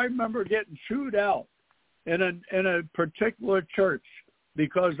ago, I remember getting chewed out in a particular church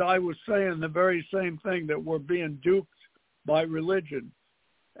because I was saying the very same thing, that we're being duped by religion.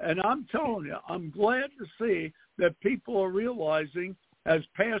 And I'm telling you, I'm glad to see that people are realizing, as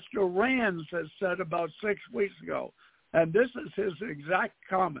Pastor Rands has said about 6 weeks ago, and this is his exact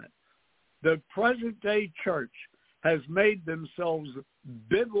comment, the present-day church has made themselves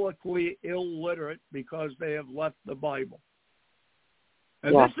biblically illiterate because they have left the Bible.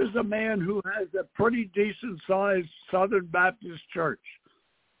 And this is a man who has a pretty decent-sized Southern Baptist church,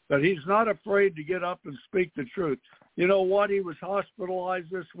 but he's not afraid to get up and speak the truth. You know what? He was hospitalized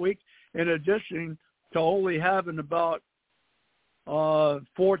this week in addition to only having about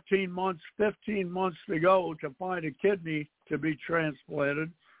 15 months to go to find a kidney to be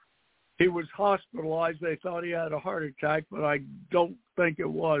transplanted. He was hospitalized. They thought he had a heart attack, but I don't think it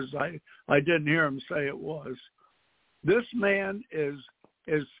was. I didn't hear him say it was. This man is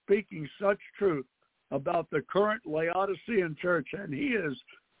speaking such truth about the current Laodicean church, and he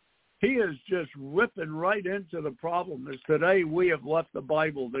is just ripping right into the problem. Is today we have left the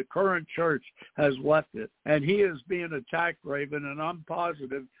Bible. The current church has left it, and he is being attacked, Raven, and I'm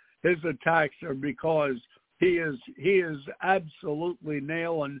positive his attacks are because he is absolutely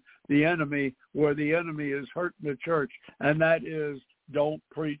nailing the enemy where the enemy is hurting the church, and that is don't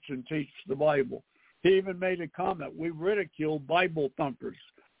preach and teach the Bible. He even made a comment. We ridicule Bible thumpers.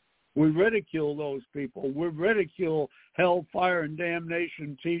 We ridicule those people. We ridicule hellfire and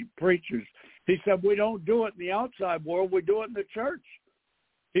damnation preachers. He said we don't do it in the outside world. We do it in the church.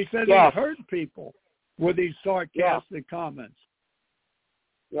 He said he heard people with these sarcastic comments.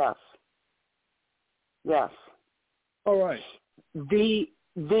 Yes. Yes. All right. The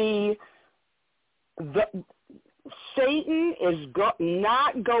Satan is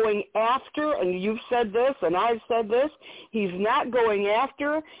not going after, and you've said this, and I've said this, he's not going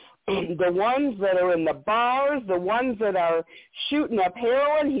after the ones that are in the bars, the ones that are shooting up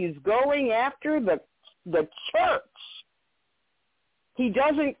heroin. He's going after the church. He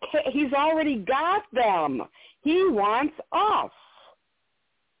doesn't care. He's already got them. He wants us.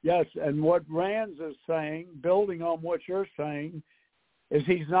 Yes, and what Rands is saying, building on what you're saying, is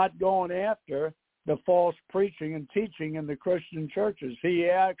he's not going after the false preaching and teaching in the Christian churches. He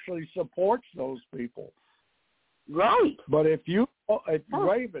actually supports those people. Right. But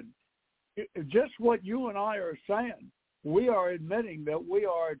Raven, just what you and I are saying, we are admitting that we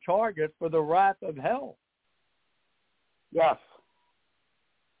are a target for the wrath of hell. Yes.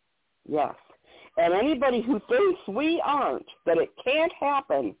 Yes. And anybody who thinks we aren't, that it can't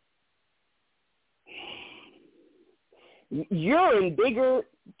happen, you're in bigger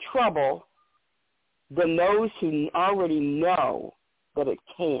trouble than those who already know that it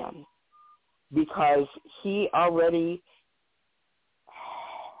can, because he already,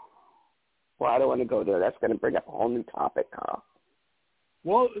 well, I don't want to go there. That's going to bring up a whole new topic, Carl.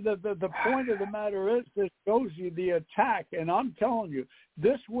 Well, the point of the matter is, this shows you the attack, and I'm telling you,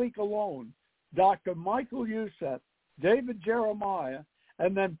 this week alone, Dr. Michael Youssef, David Jeremiah,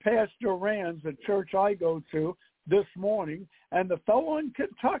 and then Pastor Rands, the church I go to this morning, and the fellow in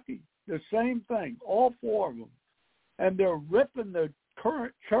Kentucky, the same thing, all four of them. And they're ripping the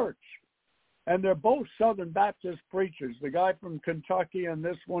current church. And they're both Southern Baptist preachers, the guy from Kentucky and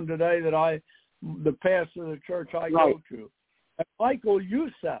this one today the pastor of the church I go to. And Michael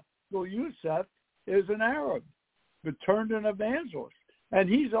Youssef is an Arab, but turned an evangelist. And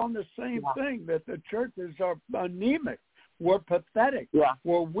he's on the same thing, that the churches are anemic, we're pathetic,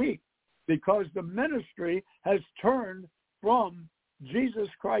 we're weak, because the ministry has turned from Jesus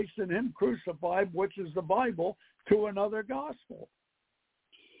Christ and him crucified, which is the Bible, to another gospel.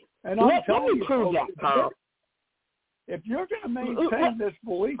 And I'm telling you, folks, if you're going to maintain this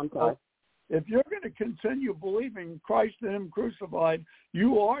belief, if you're going to continue believing Christ and him crucified,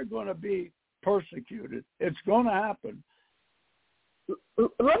 you are going to be persecuted. It's going to happen.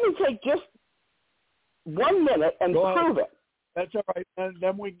 Let me take just 1 minute and prove it. That's all right. And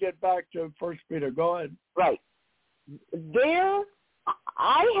then we get back to 1 Peter. Go ahead. Right.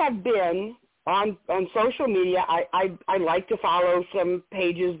 I have been on social media. I like to follow some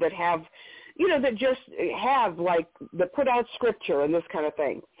pages that have, that just have, like, that put out scripture and this kind of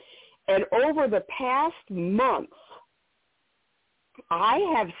thing. And over the past month, I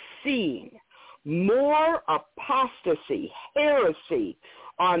have seen more apostasy, heresy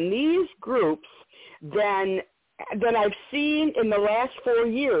on these groups than I've seen in the last 4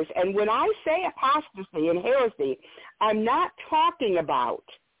 years. And when I say apostasy and heresy, I'm not talking about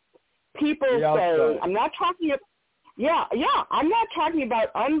people saying, I'm not talking about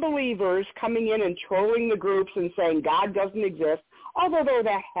unbelievers coming in and trolling the groups and saying God doesn't exist, although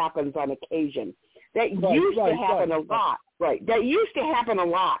that happens on occasion. That used to happen a lot. Right. That used to happen a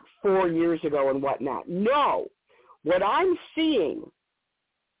lot 4 years ago and whatnot. No. What I'm seeing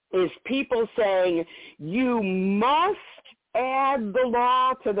is people saying, you must add the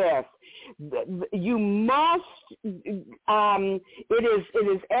law to this. You must, it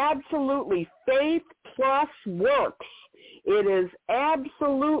is absolutely faith plus works. It is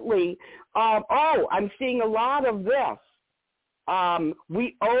absolutely, I'm seeing a lot of this.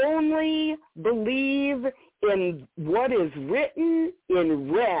 We only believe in what is written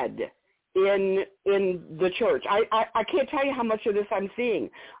in red in the church. I can't tell you how much of this I'm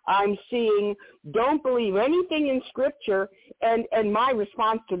seeing. I'm seeing don't believe anything in Scripture, and my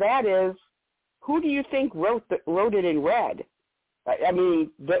response to that is, who do you think wrote it in red? I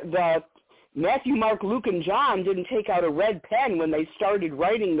mean, the Matthew, Mark, Luke, and John didn't take out a red pen when they started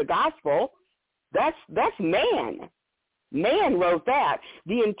writing the gospel. That's man. Man wrote that.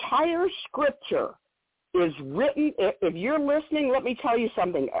 The entire Scripture is written. If you're listening, let me tell you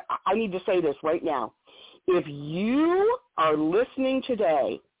something. I need to say this right now. If you are listening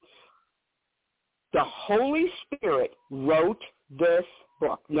today, the Holy Spirit wrote this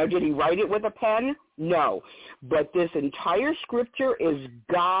book. Now, did he write it with a pen? No. But this entire Scripture is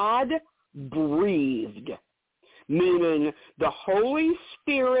God-breathed. meaning the Holy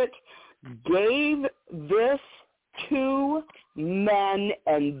Spirit gave this to men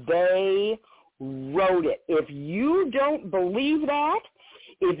and they wrote it. If you don't believe that,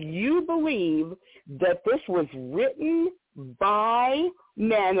 if you believe that this was written by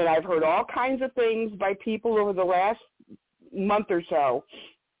men, and I've heard all kinds of things by people over the last month or so,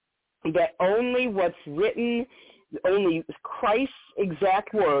 that only what's written, only Christ's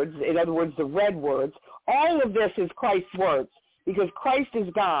exact words, in other words, the red words, all of this is Christ's words because Christ is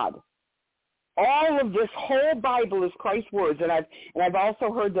God. All of this whole Bible is Christ's words, and I've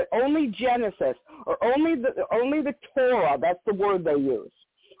also heard that only Genesis or only the Torah, that's the word they use,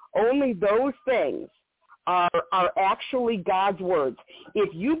 only those things are actually God's words.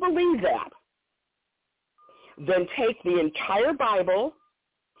 If you believe that, then take the entire Bible,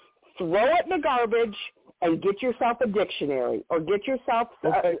 throw it in the garbage, and get yourself a dictionary or get yourself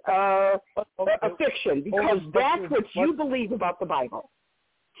a fiction, because that's what you believe about the Bible.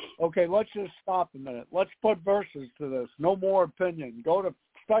 Okay, let's just stop a minute. Let's put verses to this. No more opinion. Go to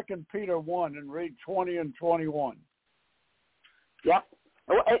 2 Peter 1 and read 20 and 21. Yep.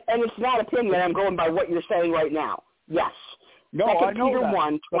 And it's not opinion. I'm going by what you're saying right now. Yes. No, 2 I know Peter that.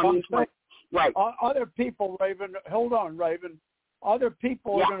 1, 20 and 20. Right. Other people, Raven, hold on, Raven. Other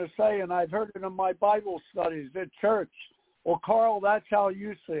people are going to say, and I've heard it in my Bible studies at church, well, Carl, that's how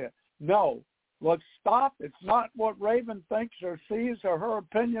you see it. No. Let's stop. It's not what Raven thinks or sees or her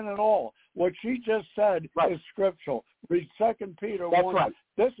opinion at all. What she just said is scriptural. Read 2 Peter 1. Right.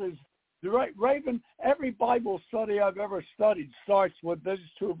 This is right. Raven, every Bible study I've ever studied starts with these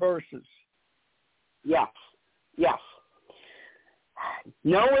two verses. Yes. Yes.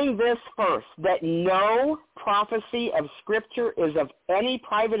 Knowing this first, that no prophecy of Scripture is of any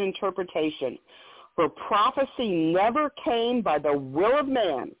private interpretation, for prophecy never came by the will of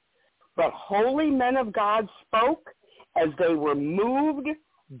man, but holy men of God spoke as they were moved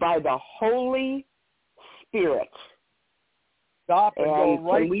by the Holy Spirit. Stop and go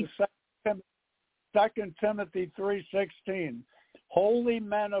right to 2 Timothy 3:16. Holy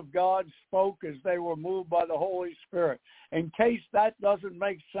men of God spoke as they were moved by the Holy Spirit. In case that doesn't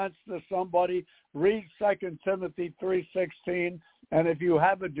make sense to somebody, read 2 Timothy 3:16. And if you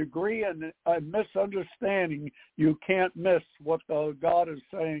have a degree in a misunderstanding, you can't miss what God is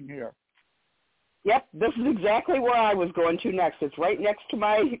saying here. Yep, this is exactly where I was going to next. It's right next to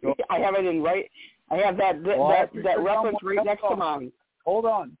my. I have it in right. I have that reference right next to mine. Hold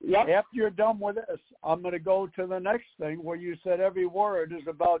on. Yep. After you're done with this, I'm going to go to the next thing where you said every word is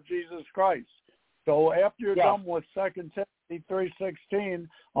about Jesus Christ. So after you're done with 2 Timothy 3:16,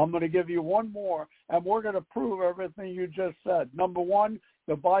 I'm going to give you one more, and we're going to prove everything you just said. Number one,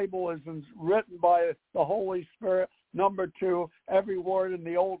 the Bible is written by the Holy Spirit. Number two, every word in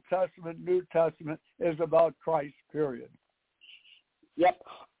the Old Testament, New Testament is about Christ, period. Yep.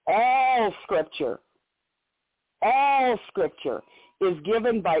 All Scripture is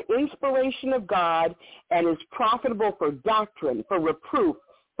given by inspiration of God and is profitable for doctrine, for reproof,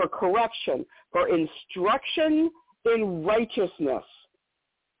 for correction, for instruction in righteousness,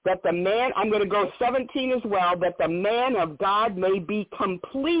 that the man, I'm going to go 17 as well, that the man of God may be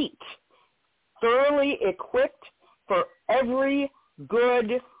complete, thoroughly equipped for every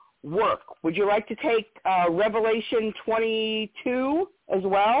good work. Would you like to take Revelation 22 as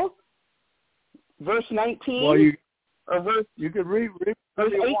well? Verse 19? Well, you could read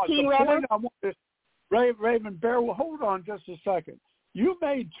verse 18, rather? Raven, hold on just a second. You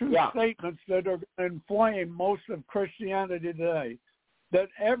made two statements that are going to inflame most of Christianity today, that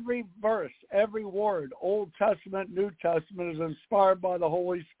every verse, every word, Old Testament, New Testament, is inspired by the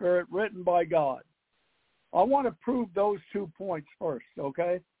Holy Spirit, written by God. I want to prove those 2 points first,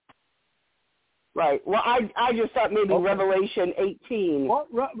 okay? Right. Well, I just thought maybe Revelation 18.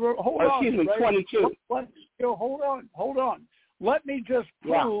 Hold on. Excuse me, 22. Hold on. Let me just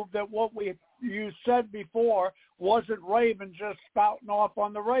prove that what you said before wasn't Raven just spouting off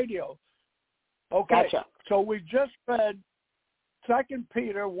on the radio. Okay. Gotcha. So we just read 2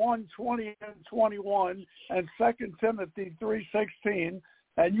 Peter 1:20 and 21 and 2 Timothy 3:16,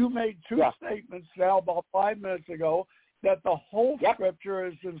 and you made two statements now about 5 minutes ago that the whole Scripture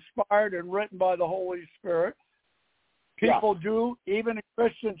is inspired and written by the Holy Spirit. People do, even in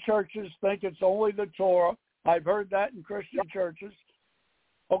Christian churches, think it's only the Torah. I've heard that in Christian churches.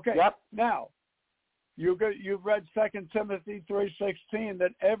 Okay, now, you've read 2 Timothy 3:16,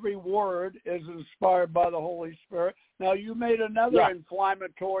 that every word is inspired by the Holy Spirit. Now, you made another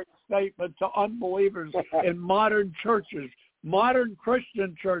inflammatory statement to unbelievers in modern churches, modern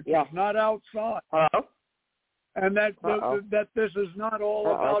Christian churches, not outside. and that this is not all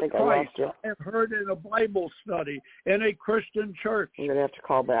about Christ. I have heard in a Bible study in a Christian church. I'm going to have to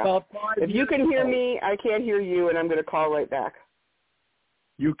call back. If you can hear me, I can't hear you, and I'm going to call right back.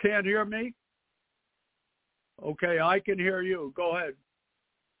 You can't hear me? Okay, I can hear you. Go ahead.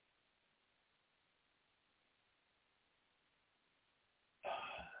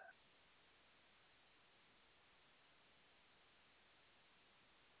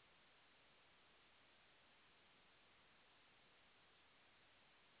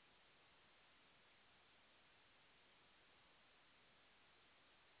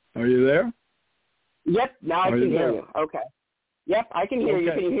 Are you there? Yep, now I can hear you. Okay. Yep, I can hear you.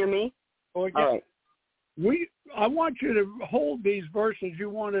 Can you hear me? Okay. All right. I want you to hold these verses you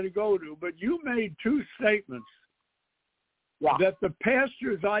wanted to go to, but you made two statements that the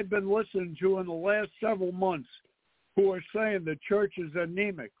pastors I've been listening to in the last several months who are saying the church is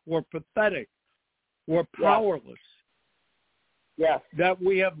anemic or pathetic or powerless, that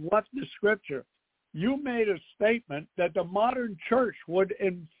we have left the Scripture. You made a statement that the modern church would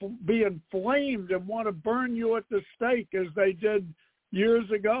be inflamed and want to burn you at the stake as they did years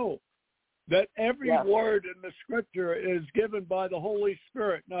ago, that every word in the Scripture is given by the Holy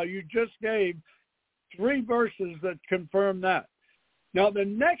Spirit. Now, you just gave 3 verses that confirm that. Now, the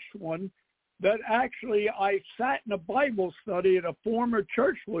next one that actually I sat in a Bible study at a former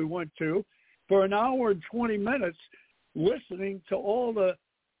church we went to for an hour and 20 minutes listening to all the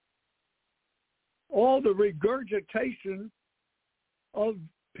regurgitation of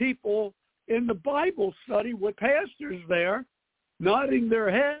people in the Bible study with pastors there nodding their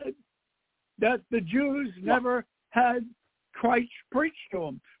head that the Jews never had Christ preached to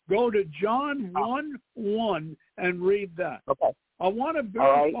them. Go to John 1:1 and read that. Okay. I want to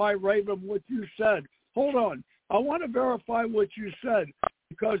verify, Raven, what you said. Hold on. I want to verify what you said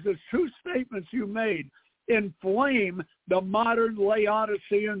because the 2 statements you made inflame the modern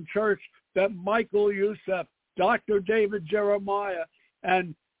Laodicean church that Michael Youssef, Dr. David Jeremiah,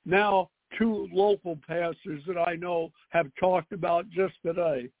 and now 2 local pastors that I know have talked about just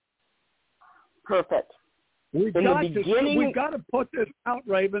today. Perfect. We've got to put this out,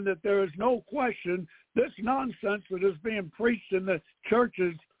 Raven, that there is no question this nonsense that is being preached in the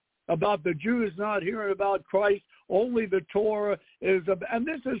churches about the Jews not hearing about Christ, only the Torah is, and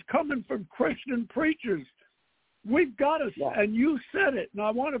this is coming from Christian preachers. We've got to, and you said it, and I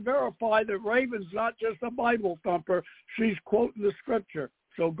want to verify that Raven's not just a Bible thumper. She's quoting the Scripture.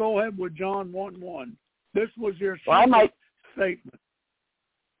 So go ahead with John 1:1. This was your statement.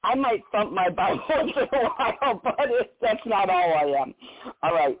 I might thump my Bible once in a while, but that's not all I am.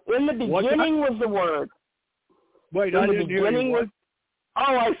 All right. In the beginning was the Word. Wait, I didn't hear you.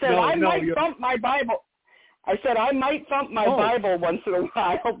 I said I might thump my Bible. I said I might thump my Bible once in a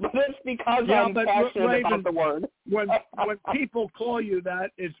while, but it's because I'm passionate about the Word. When people call you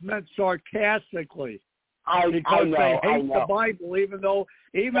that, it's meant sarcastically. Because they hate the Bible, even though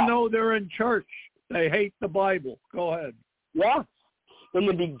they're in church, they hate the Bible. Go ahead. Yeah. In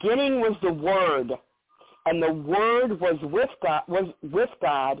the beginning was the Word, and the Word was with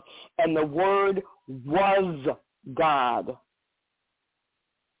God, and the Word was God.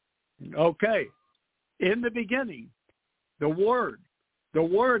 Okay. In the beginning, the Word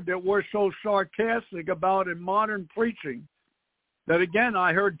that we're so sarcastic about in modern preaching, that again,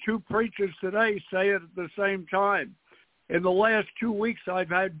 I heard 2 preachers today say it at the same time. In the last 2 weeks, I've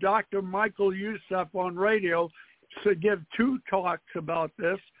had Dr. Michael Youssef on radio to give 2 talks about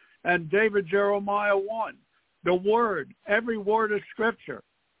this, and David Jeremiah 1. The Word, every word of Scripture.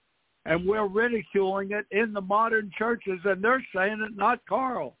 And we're ridiculing it in the modern churches, and they're saying it, not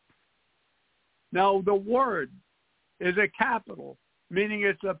Carl. Now, the Word is a capital, meaning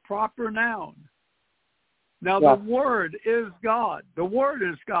it's a proper noun. Now, the Word is God. The Word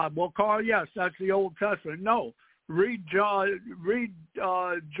is God. Well, Carl, yes, that's the Old Testament. No, read John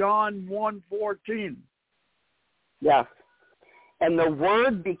 1:14. Yes. And the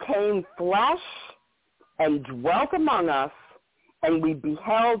Word became flesh and dwelt among us, and we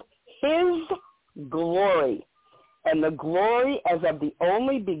beheld his glory, and the glory as of the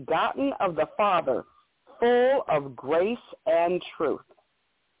only begotten of the Father, full of grace and truth.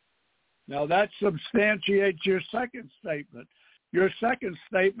 Now that substantiates your second statement. Your second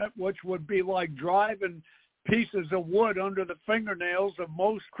statement, which would be like driving pieces of wood under the fingernails of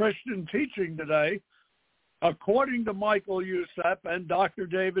most Christian teaching today, according to Michael Youssef and Dr.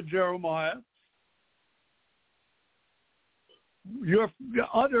 David Jeremiah. Your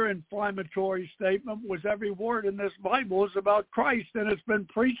other inflammatory statement was every word in this Bible is about Christ, and it's been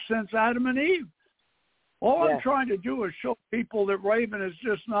preached since Adam and Eve. All I'm trying to do is show people that Raven is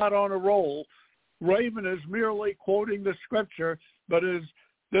just not on a roll, Raven is merely quoting the scripture, but as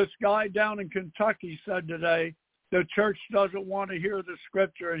this guy down in Kentucky said today, the church doesn't want to hear the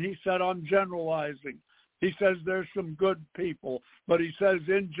scripture, and he said, I'm generalizing. He says there's some good people, but he says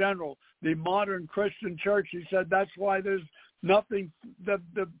in general, the modern Christian church, he said that's why there's nothing.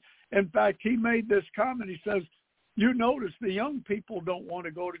 In fact, he made this comment. He says, you notice the young people don't want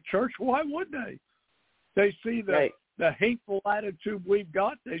to go to church. Why would they? They see the hateful attitude we've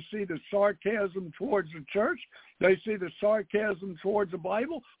got. They see the sarcasm towards the church. They see the sarcasm towards the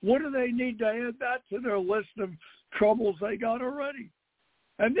Bible. What do they need to add that to their list of troubles they got already?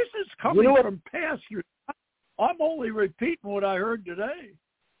 And this is coming from pastors. I'm only repeating what I heard today.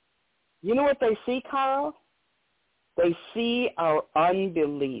 You know what they see, Carl? They see our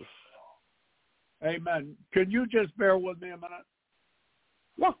unbelief. Amen. Can you just bear with me a minute?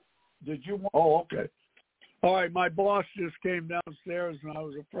 Yeah. Did you? Oh, okay. All right. My boss just came downstairs, and I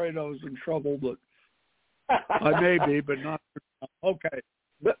was afraid I was in trouble, but I may be, but not. Okay.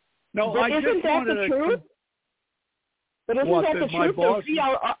 But I isn't just that wanted the to. Truth? But isn't that the truth? They see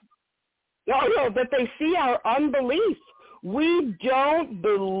our. But they see our unbelief. We don't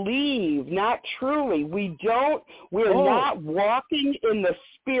believe, not truly. We're not walking in the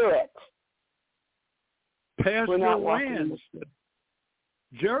Spirit. Pastor Rands,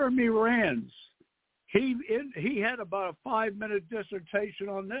 Jeremy Rands, he had about a 5-minute dissertation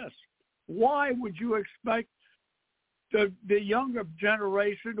on this. Why would you expect the younger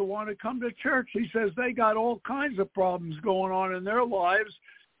generation to want to come to church? He says they got all kinds of problems going on in their lives.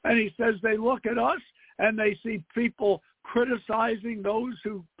 And he says they look at us and they see people criticizing those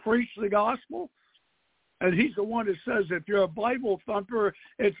who preach the gospel. And he's the one that says if you're a Bible thumper,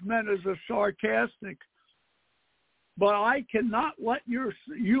 it's meant as a sarcastic. But I cannot let you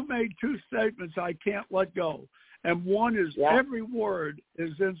made 2 statements I can't let go. And one is every word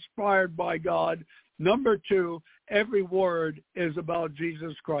is inspired by God. Number 2, every word is about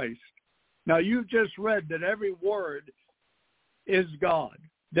Jesus Christ. Now, you just read that every word is God.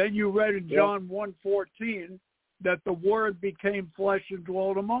 Then you read in John 1:14 that the Word became flesh and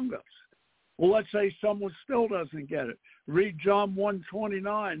dwelt among us. Well, let's say someone still doesn't get it. Read John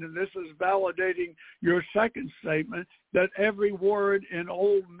 1:29, and this is validating your second statement that every word in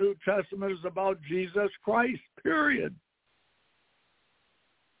Old and New Testament is about Jesus Christ, period.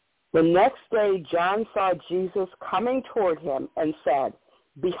 The next day, John saw Jesus coming toward him and said,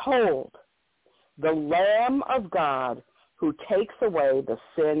 Behold, the Lamb of God who takes away the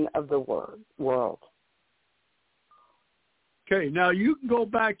sin of the world. Okay, now you can go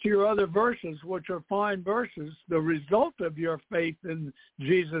back to your other verses, which are fine verses, the result of your faith in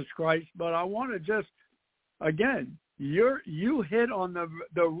Jesus Christ. But I want to just, again, you hit on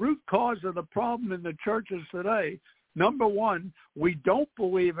the root cause of the problem in the churches today. Number 1, we don't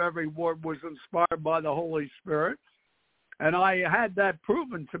believe every word was inspired by the Holy Spirit. And I had that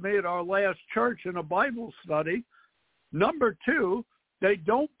proven to me at our last church in a Bible study. Number 2, they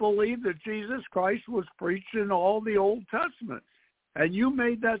don't believe that Jesus Christ was preached in all the Old Testament. And you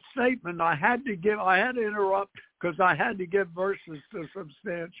made that statement. I had to interrupt because I had to give verses to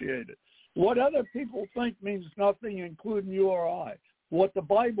substantiate it. What other people think means nothing, including you or I. What the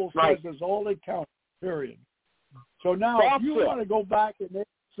Bible says is all that counts, period. So now if you want to go back and make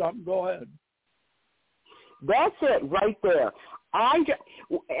something, go ahead. That's it right there.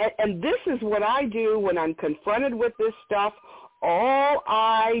 And this is what I do when I'm confronted with this stuff. All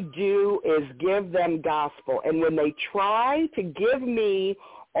I do is give them gospel. And when they try to give me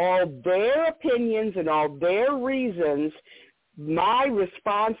all their opinions and all their reasons, my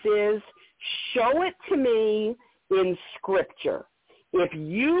response is, show it to me in Scripture. If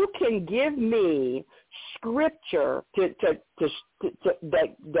you can give me Scripture that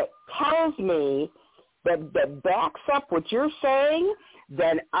tells me, that backs up what you're saying,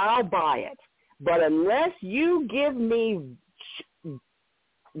 then I'll buy it. But unless you give me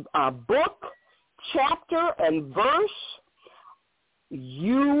a book, chapter, and verse,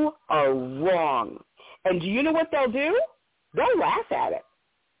 you are wrong. And do you know what they'll do? They'll laugh at it.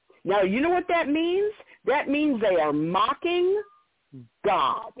 Now, you know what that means? That means they are mocking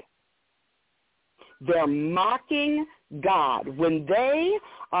God. They're mocking God when they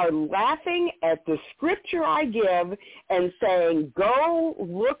are laughing at the Scripture I give and saying, go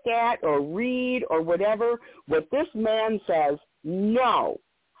look at or read or whatever what this man says. No,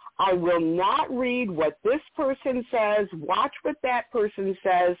 I will not read what this person says, watch what that person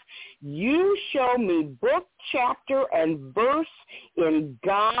says. You show me book, chapter, and verse in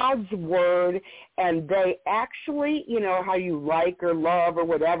God's Word, and they actually, you know, how you like or love or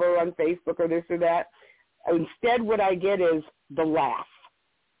whatever on Facebook or this or that. Instead, what I get is the laugh.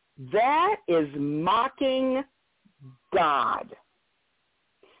 That is mocking God.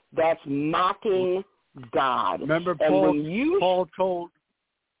 That's mocking God. Remember, And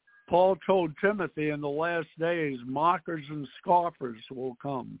Paul told Timothy, in the last days, mockers and scoffers will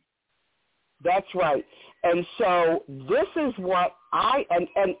come. That's right. And so this is what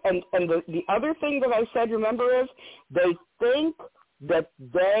the other thing that I said, remember, is they think that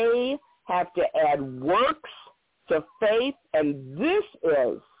they have to add works to faith, and this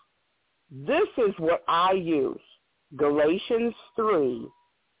is what I use. Galatians 3,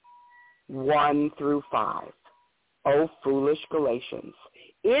 1 through 5. O foolish Galatians.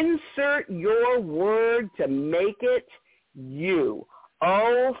 Insert your word to make it you.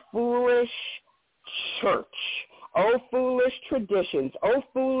 O foolish church. O foolish traditions. O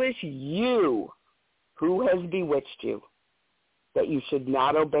foolish you. Who has bewitched you that you should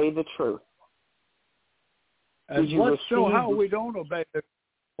not obey the truth? And let's show how we don't obey it.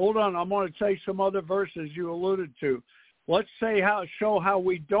 Hold on, I'm going to take some other verses you alluded to. Let's show how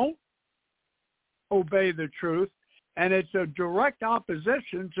we don't obey the truth, and it's a direct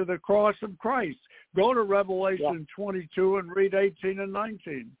opposition to the cross of Christ. Go to Revelation 22 and read 18 and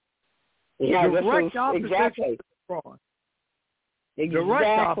 19. Yeah, direct opposition to the cross.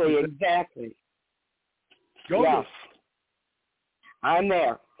 Exactly. Yes. I'm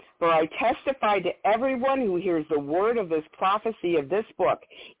there. For I testify to everyone who hears the word of this prophecy of this book,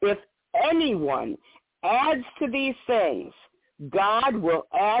 if anyone adds to these things, God will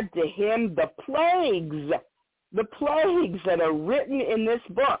add to him the plagues that are written in this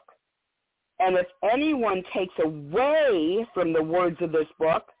book. And if anyone takes away from the words of this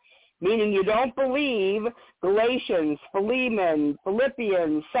book, meaning you don't believe Galatians, Philemon,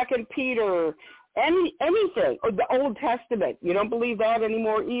 Philippians, 2 Peter, anything, or the Old Testament, you don't believe that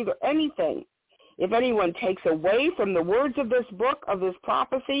anymore either, anything. If anyone takes away from the words of this book, of this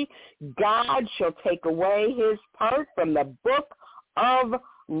prophecy, God shall take away his part from the book of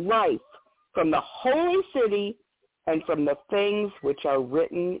life, from the holy city, and from the things which are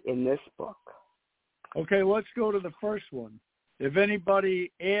written in this book. Okay, let's go to the first one. If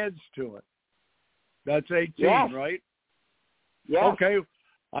anybody adds to it, that's 18, right? Yes. Okay,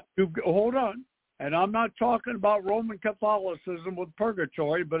 hold on. And I'm not talking about Roman Catholicism with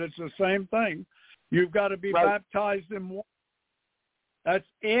purgatory, but it's the same thing. You've got to be baptized in water. That's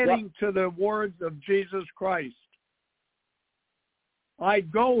adding to the words of Jesus Christ. I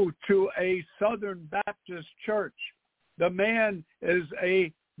go to a Southern Baptist church. The man is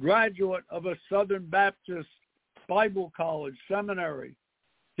a graduate of a Southern Baptist Bible college, seminary.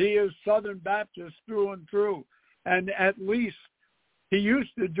 He is Southern Baptist through and through. And at least he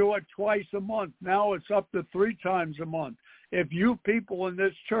used to do it twice a month. Now it's up to 3 times a month. If you people in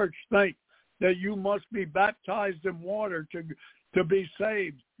this church think that you must be baptized in water to be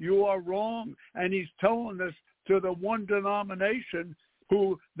saved, you are wrong. And he's telling this to the one denomination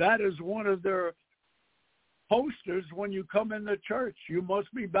who that is one of their posters when you come in the church. You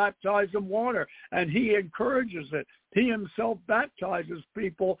must be baptized in water. And he encourages it. He himself baptizes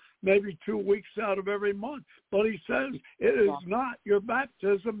people maybe 2 weeks out of every month. But he says it is not your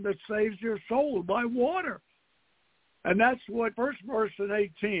baptism that saves your soul by water. And that's what first verse in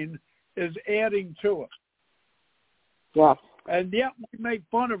 18 is adding to it. Yes. And yet we make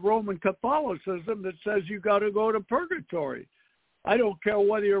fun of Roman Catholicism that says you got to go to purgatory. I don't care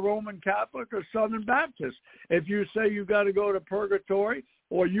whether you're Roman Catholic or Southern Baptist. If you say you got to go to purgatory,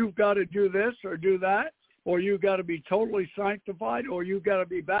 or you've got to do this or do that, or you've got to be totally sanctified, or you've got to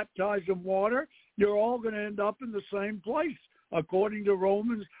be baptized in water, you're all going to end up in the same place, according to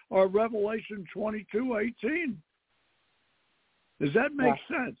Romans or Revelation 22:18. Does that make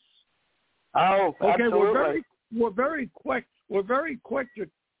sense? Oh, okay. Absolutely. We're very quick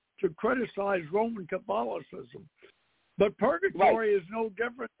to criticize Roman Catholicism. But purgatory is no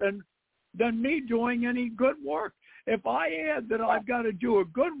different than me doing any good work. If I add that I've got to do a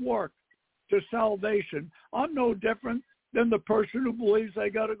good work to salvation, I'm no different than the person who believes they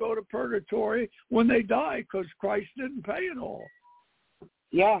got to go to purgatory when they die because Christ didn't pay it all.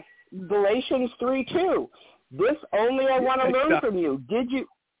 Yes, Galatians 3:2. This only I want to learn from you. Did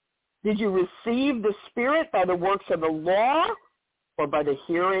you receive the Spirit by the works of the law or by the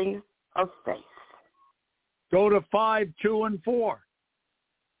hearing of faith? Go to 5:2 and 4.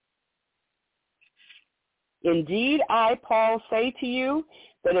 Indeed, I, Paul, say to you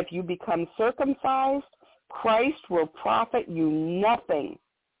that if you become circumcised, Christ will profit you nothing.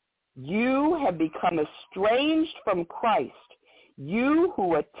 You have become estranged from Christ, you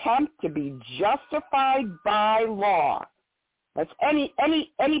who attempt to be justified by law. That's any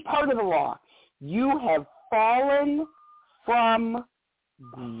part of the law. You have fallen from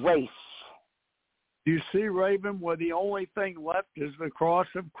grace. You see, Raven, where the only thing left is the cross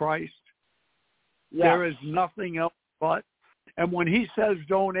of Christ. Yes. There is nothing else but. And when he says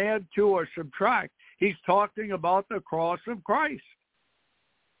don't add to or subtract, he's talking about the cross of Christ.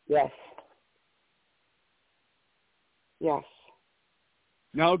 Yes. Yes.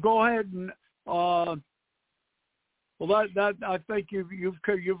 Now go ahead and that I think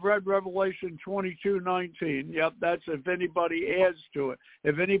you've read Revelation 22:19. Yep, that's if anybody adds to it.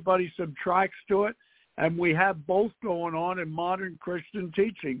 If anybody subtracts to it, and we have both going on in modern Christian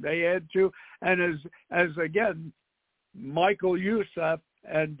teaching. They add to, and as again, Michael Youssef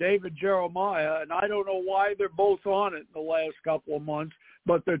and David Jeremiah, and I don't know why they're both on it in the last couple of months,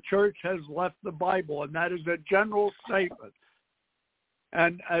 but the church has left the Bible, and that is a general statement.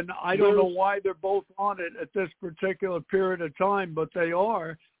 And I don't know why they're both on it at this particular period of time, but they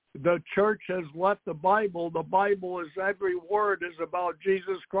are. The church has left the Bible. The Bible is, every word is about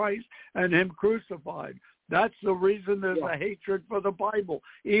Jesus Christ and him crucified. That's the reason there's a hatred for the Bible,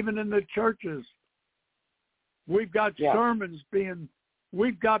 even in the churches. We've got sermons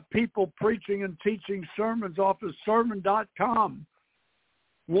we've got people preaching and teaching sermons off of sermon.com.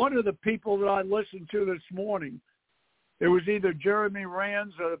 One of the people that I listened to this morning, it was either Jeremy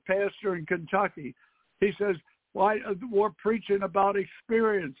Rands or the pastor in Kentucky. He says, we're preaching about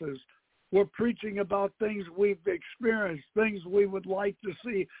experiences. We're preaching about things we've experienced, things we would like to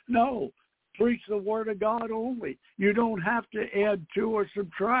see. No, preach the word of God only. You don't have to add to or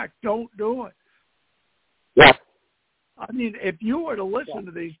subtract. Don't do it. Yeah. I mean, if you were to listen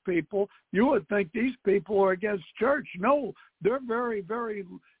to these people, you would think these people are against church. No, they're very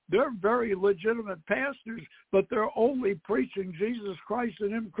legitimate pastors, but they're only preaching Jesus Christ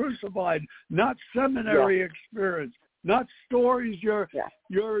and him crucified, not seminary experience, not stories your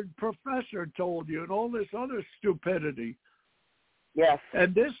professor told you, and all this other stupidity. Yes.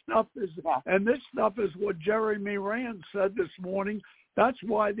 And this stuff is what Jeremy Rand said this morning. That's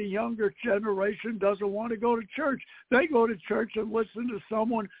why the younger generation doesn't want to go to church. They go to church and listen to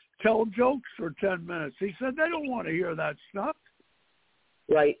someone tell jokes for 10 minutes. He said they don't want to hear that stuff.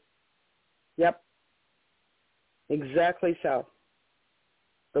 Right. Yep. Exactly so.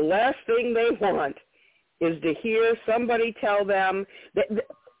 The last thing they want is to hear somebody tell them that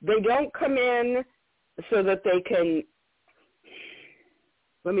they don't come in so that they can.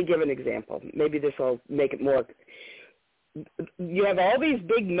 Let me give an example. Maybe this will make it more. You have all these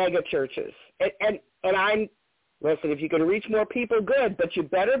big mega churches, and listen, if you can reach more people, good, but you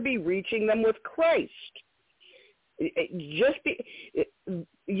better be reaching them with Christ. They're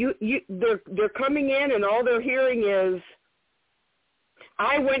coming in and all they're hearing is,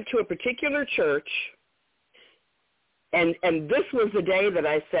 I went to a particular church, and this was the day that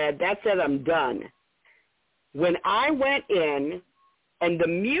I said, that's it, I'm done. When I went in, and the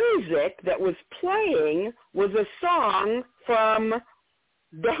music that was playing was a song from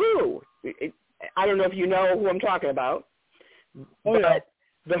The Who. I don't know if you know who I'm talking about. Oh, yeah.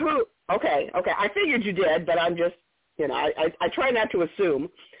 The Who. Okay. I figured you did, but I'm just, I try not to assume.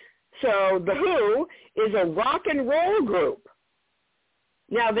 So The Who is a rock and roll group.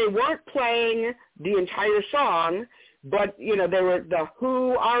 Now, they weren't playing the entire song, but, they were the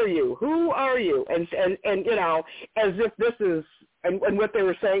Who Are You? Who Are You? And as if this is, and what they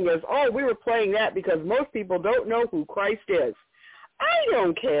were saying is, oh, we were playing that because most people don't know who Christ is. I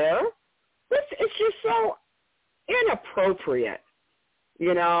don't care. It's just so inappropriate.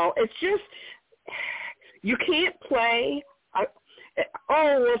 It's just, you can't play.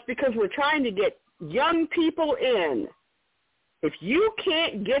 It's because we're trying to get young people in. If you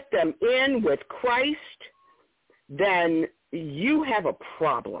can't get them in with Christ, then you have a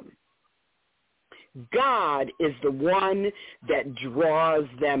problem. God is the one that draws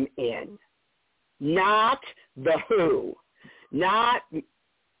them in, not the Who, not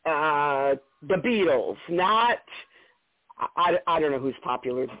the Beatles, not, I don't know who's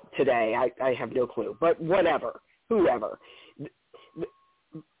popular today. I have no clue, but whatever, whoever.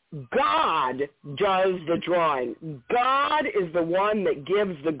 God does the drawing. God is the one that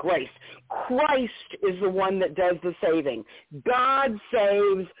gives the grace. Christ is the one that does the saving. God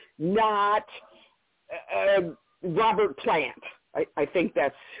saves, not Robert Plant. I think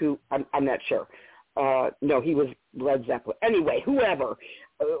that's who, I'm not sure. No, he was Led Zeppelin. Anyway, whoever.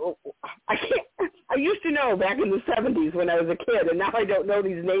 I used to know back in the 70s when I was a kid, and now I don't know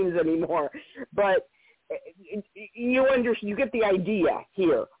these names anymore. But you get the idea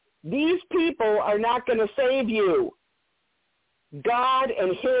here. These people are not going to save you. God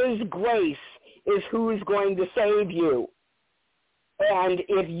and his grace is who's going to save you. And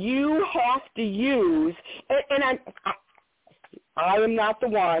if you have to use, and I am not the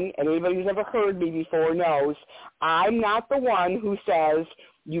one, and anybody who's ever heard me before knows, I'm not the one who says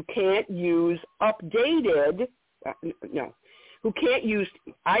you can't use updated, no, who can't use,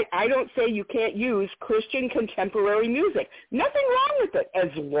 I don't say you can't use Christian contemporary music. Nothing wrong with it, as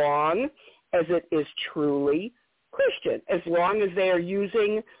long as it is truly Christian, as long as they are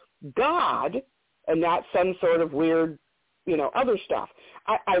using God and not some sort of weird, other stuff.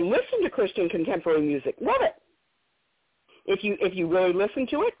 I listen to Christian contemporary music, love it. If you really listen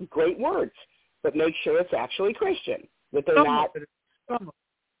to it, great words, but make sure it's actually Christian. That they're not.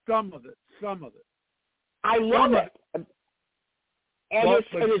 Some of it. I love it, and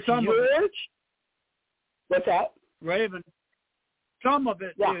it's yours. What's that, Raven? Some of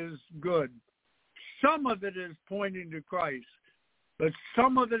it is good. Some of it is pointing to Christ, but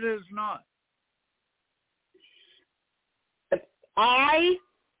some of it is not. I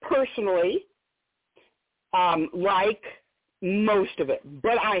personally like most of it,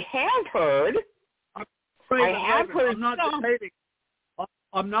 but I have heard. I'm not debating.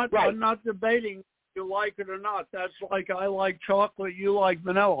 I'm not debating if you like it or not. That's like I like chocolate, you like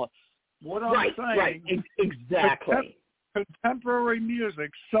vanilla. What I'm saying, exactly. Contemporary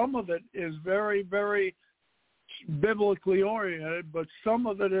music, some of it is very, very biblically oriented, but some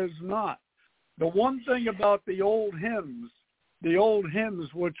of it is not. The one thing about the old hymns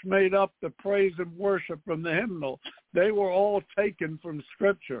which made up the praise and worship from the hymnal, they were all taken from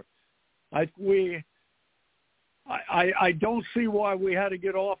Scripture. I don't see why we had to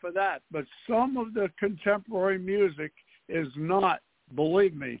get off of that, but some of the contemporary music is not,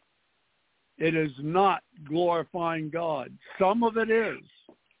 believe me, it is not glorifying God. Some of it is.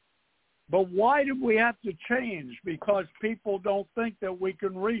 But why do we have to change? Because people don't think that we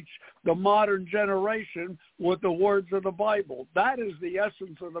can reach the modern generation with the words of the Bible. That is the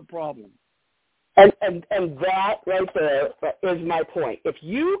essence of the problem. And that right there is my point. If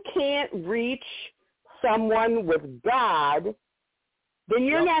you can't reach someone with God, then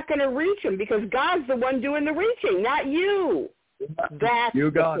you're not going to reach them, because God's the one doing the reaching, not you. That's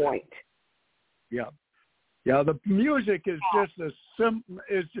the point. Yeah, the music is just a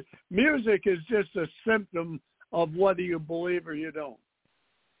symptom of whether you believe or you don't.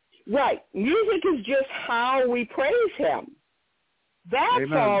 Right. Music is just how we praise him. That's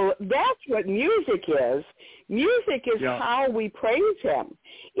Amen. all. That's what music is. Music is how we praise him.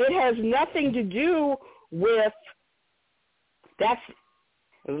 It has nothing to do with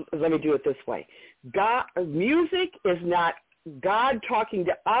let me do it this way. Music is not God talking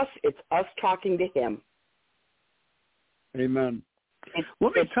to us, it's us talking to him. Amen.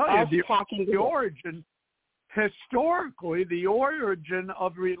 Let me tell you, the origin, historically, the origin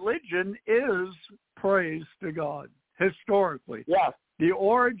of religion is praise to God. Historically. Yes. The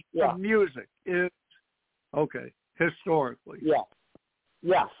origin of music is, historically. Yeah.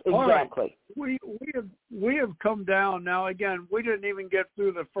 Yes, exactly. Right. We have come down now. Again, we didn't even get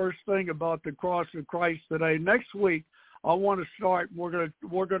through the first thing about the cross of Christ today. Next week, I want to start. We're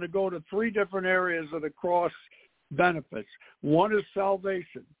going to go to 3 different areas of the cross benefits. One is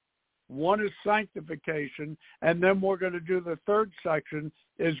salvation, one is sanctification, and then we're going to do the third section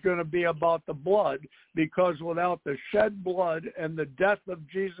is going to be about the blood, because without the shed blood and the death of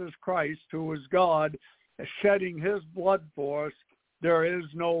Jesus Christ, who is God, shedding his blood for us, there is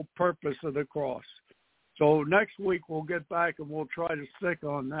no purpose of the cross. So next week we'll get back and we'll try to stick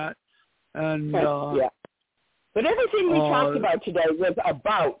on that. And but everything we talked about today was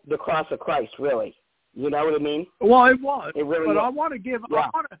about the cross of Christ, really. You know what I mean? Well, it was. It really but was. I want to give.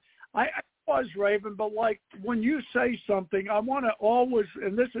 I was, Raven, but like when you say something, I want to always,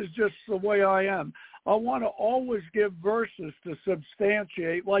 and this is just the way I am, I want to always give verses to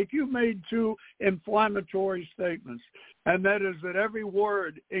substantiate, like you made 2 inflammatory statements, and that is that every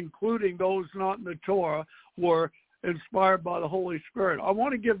word, including those not in the Torah, were inspired by the Holy Spirit. I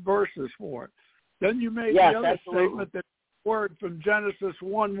want to give verses for it. Then you made the other statement that the word from Genesis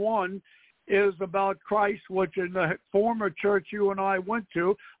 1:1 is about Christ, which in the former church you and I went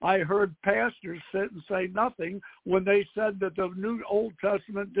to, I heard pastors sit and say nothing when they said that the Old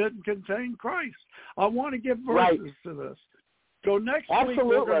Testament didn't contain Christ. I want to give verses to this. So next week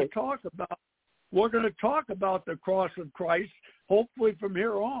we're going to talk about the cross of Christ, hopefully from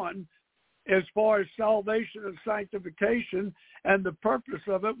here on, as far as salvation and sanctification, and the purpose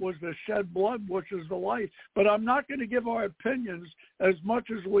of it was the shed blood, which is the life. But I'm not going to give our opinions as much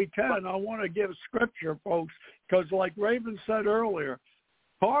as we can. I want to give Scripture, folks, because like Raven said earlier,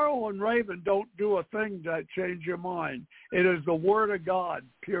 Carl and Raven don't do a thing that change your mind. It is the Word of God,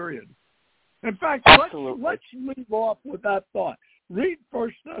 period. In fact, let's leave off with that thought. Read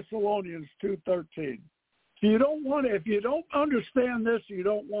 1 Thessalonians 2:13. If you don't understand this, you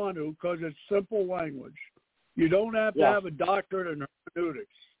don't want to, because it's simple language. You don't have to have a doctorate in hermeneutics.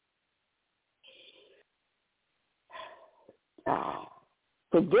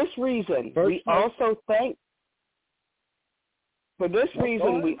 For this reason, we also thank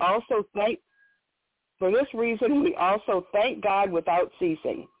God without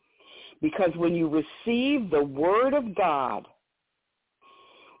ceasing, because when you receive the word of God,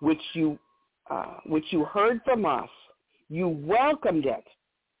 which you heard from us, you welcomed it,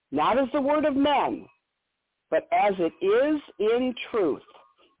 not as the word of men, but as it is in truth,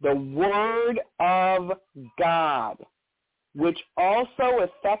 the word of God, which also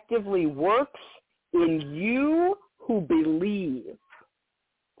effectively works in you who believe.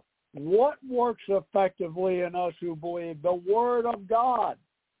 What works effectively in us who believe? The word of God.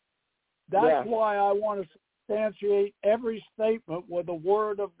 That's why I want to substantiate every statement with the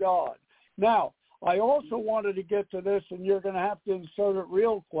word of God. Now, I also wanted to get to this, and you're going to have to insert it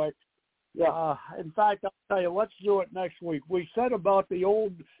real quick. In fact, I'll tell you, let's do it next week. We said about the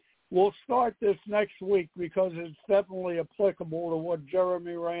old, we'll start this next week because it's definitely applicable to what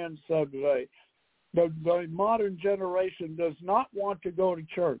Jeremy Rand said today. The modern generation does not want to go to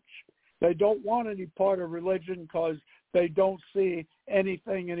church. They don't want any part of religion because they don't see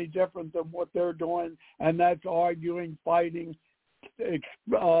anything any different than what they're doing, and that's arguing, fighting,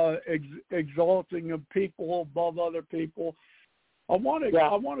 exalting of people above other people. I want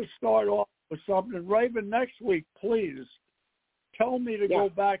to start off with something. Raven, next week, please tell me to go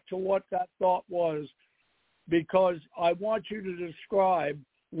back to what that thought was, because I want you to describe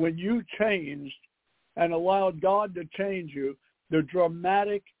when you changed and allowed God to change you, the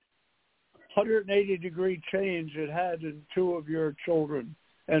dramatic 180-degree change it had in two of your children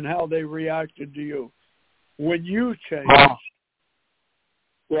and how they reacted to you when you changed.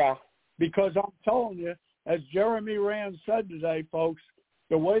 Because I'm telling you, as Jeremy Rand said today, folks,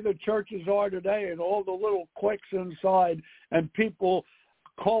 the way the churches are today and all the little cliques inside and people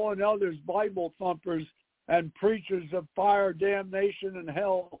calling others Bible thumpers and preachers of fire, damnation, and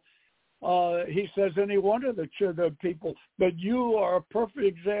hell, he says, any wonder that you're the people. But you are a perfect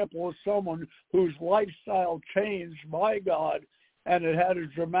example of someone whose lifestyle changed by God, and it had a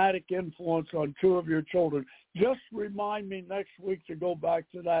dramatic influence on two of your children. Just remind me next week to go back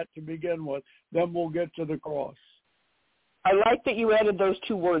to that to begin with. Then we'll get to the cross. I like that you added those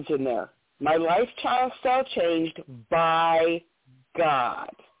two words in there. My lifestyle changed by God.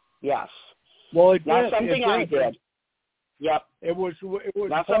 Yes. Well, it Not did. something I did. Yep. It was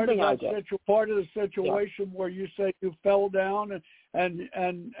Not part of that part of the situation where you say you fell down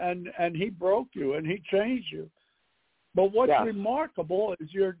and he broke you and he changed you. But what's remarkable is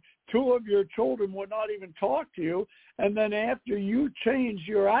two of your children would not even talk to you, and then after you changed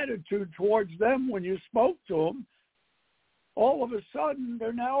your attitude towards them when you spoke to them, all of a sudden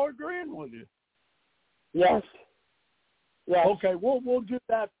they're now agreeing with you. Yes. Okay, we'll do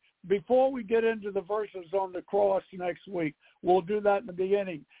that. Before we get into the verses on the cross next week, we'll do that in the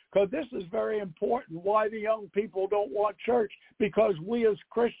beginning, because this is very important, why the young people don't want church, because we as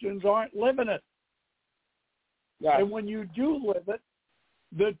Christians aren't living it. Yes. And when you do live it,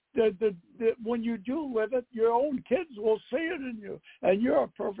 when you do live it, your own kids will see it in you, and you're a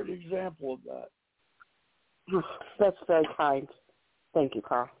perfect example of that. That's very kind. Thank you,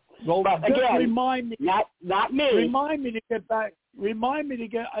 Carl. Well, but just again, remind me. Not me. Remind me to get back. Remind me to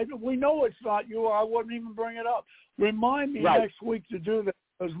get. We know it's not you, or I wouldn't even bring it up. Remind me next week to do that,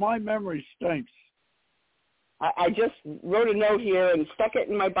 because my memory stinks. I just wrote a note here and stuck it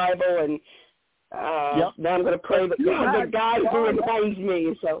in my Bible, and now I'm going to pray that God reminds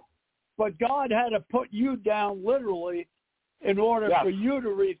me. So, but God had to put you down literally in order for you to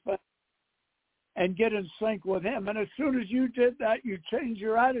rethink and get in sync with Him. And as soon as you did that, you changed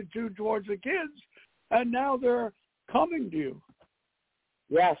your attitude towards the kids, and now they're coming to you.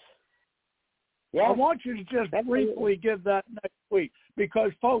 Yes. I want you to just briefly give that next week,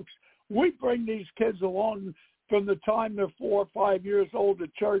 because, folks, we bring these kids along from the time they're 4 or 5 years old to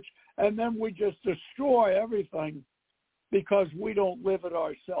church, and then we just destroy everything because we don't live it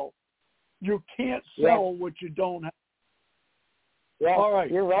ourselves. You can't sell what you don't have. Yes, all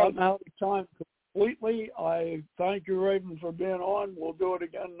right. You're right. I'm out of time completely. I thank you, Raven, for being on. We'll do it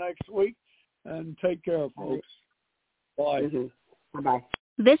again next week. And take care, folks. Bye. Bye-bye.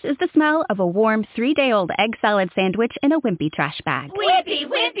 This is the smell of a warm 3-day-old egg salad sandwich in a wimpy trash bag. Wimpy,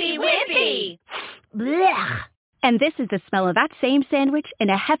 wimpy, wimpy! Blech! And this is the smell of that same sandwich in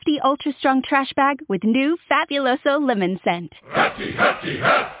a hefty, ultra-strong trash bag with new Fabuloso lemon scent. Hefty, hefty,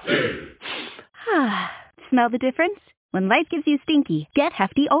 hefty! Smell the difference? When life gives you stinky, get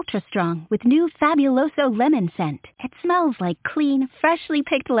Hefty Ultra Strong with new Fabuloso Lemon Scent. It smells like clean, freshly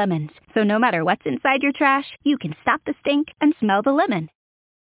picked lemons. So no matter what's inside your trash, you can stop the stink and smell the lemon.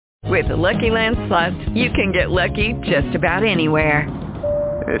 With the Lucky Land Slots, you can get lucky just about anywhere.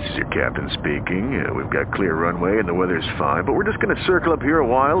 This is your captain speaking. We've got clear runway and the weather's fine, but we're just going to circle up here a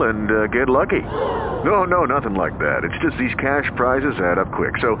while and get lucky. No, nothing like that. It's just these cash prizes add up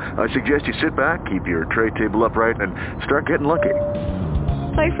quick. So I suggest you sit back, keep your tray table upright, and start getting lucky.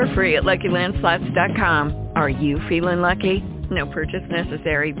 Play for free at LuckyLandSlots.com. Are you feeling lucky? No purchase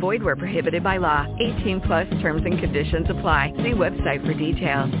necessary. Void where prohibited by law. 18+ terms and conditions apply. See website for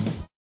details.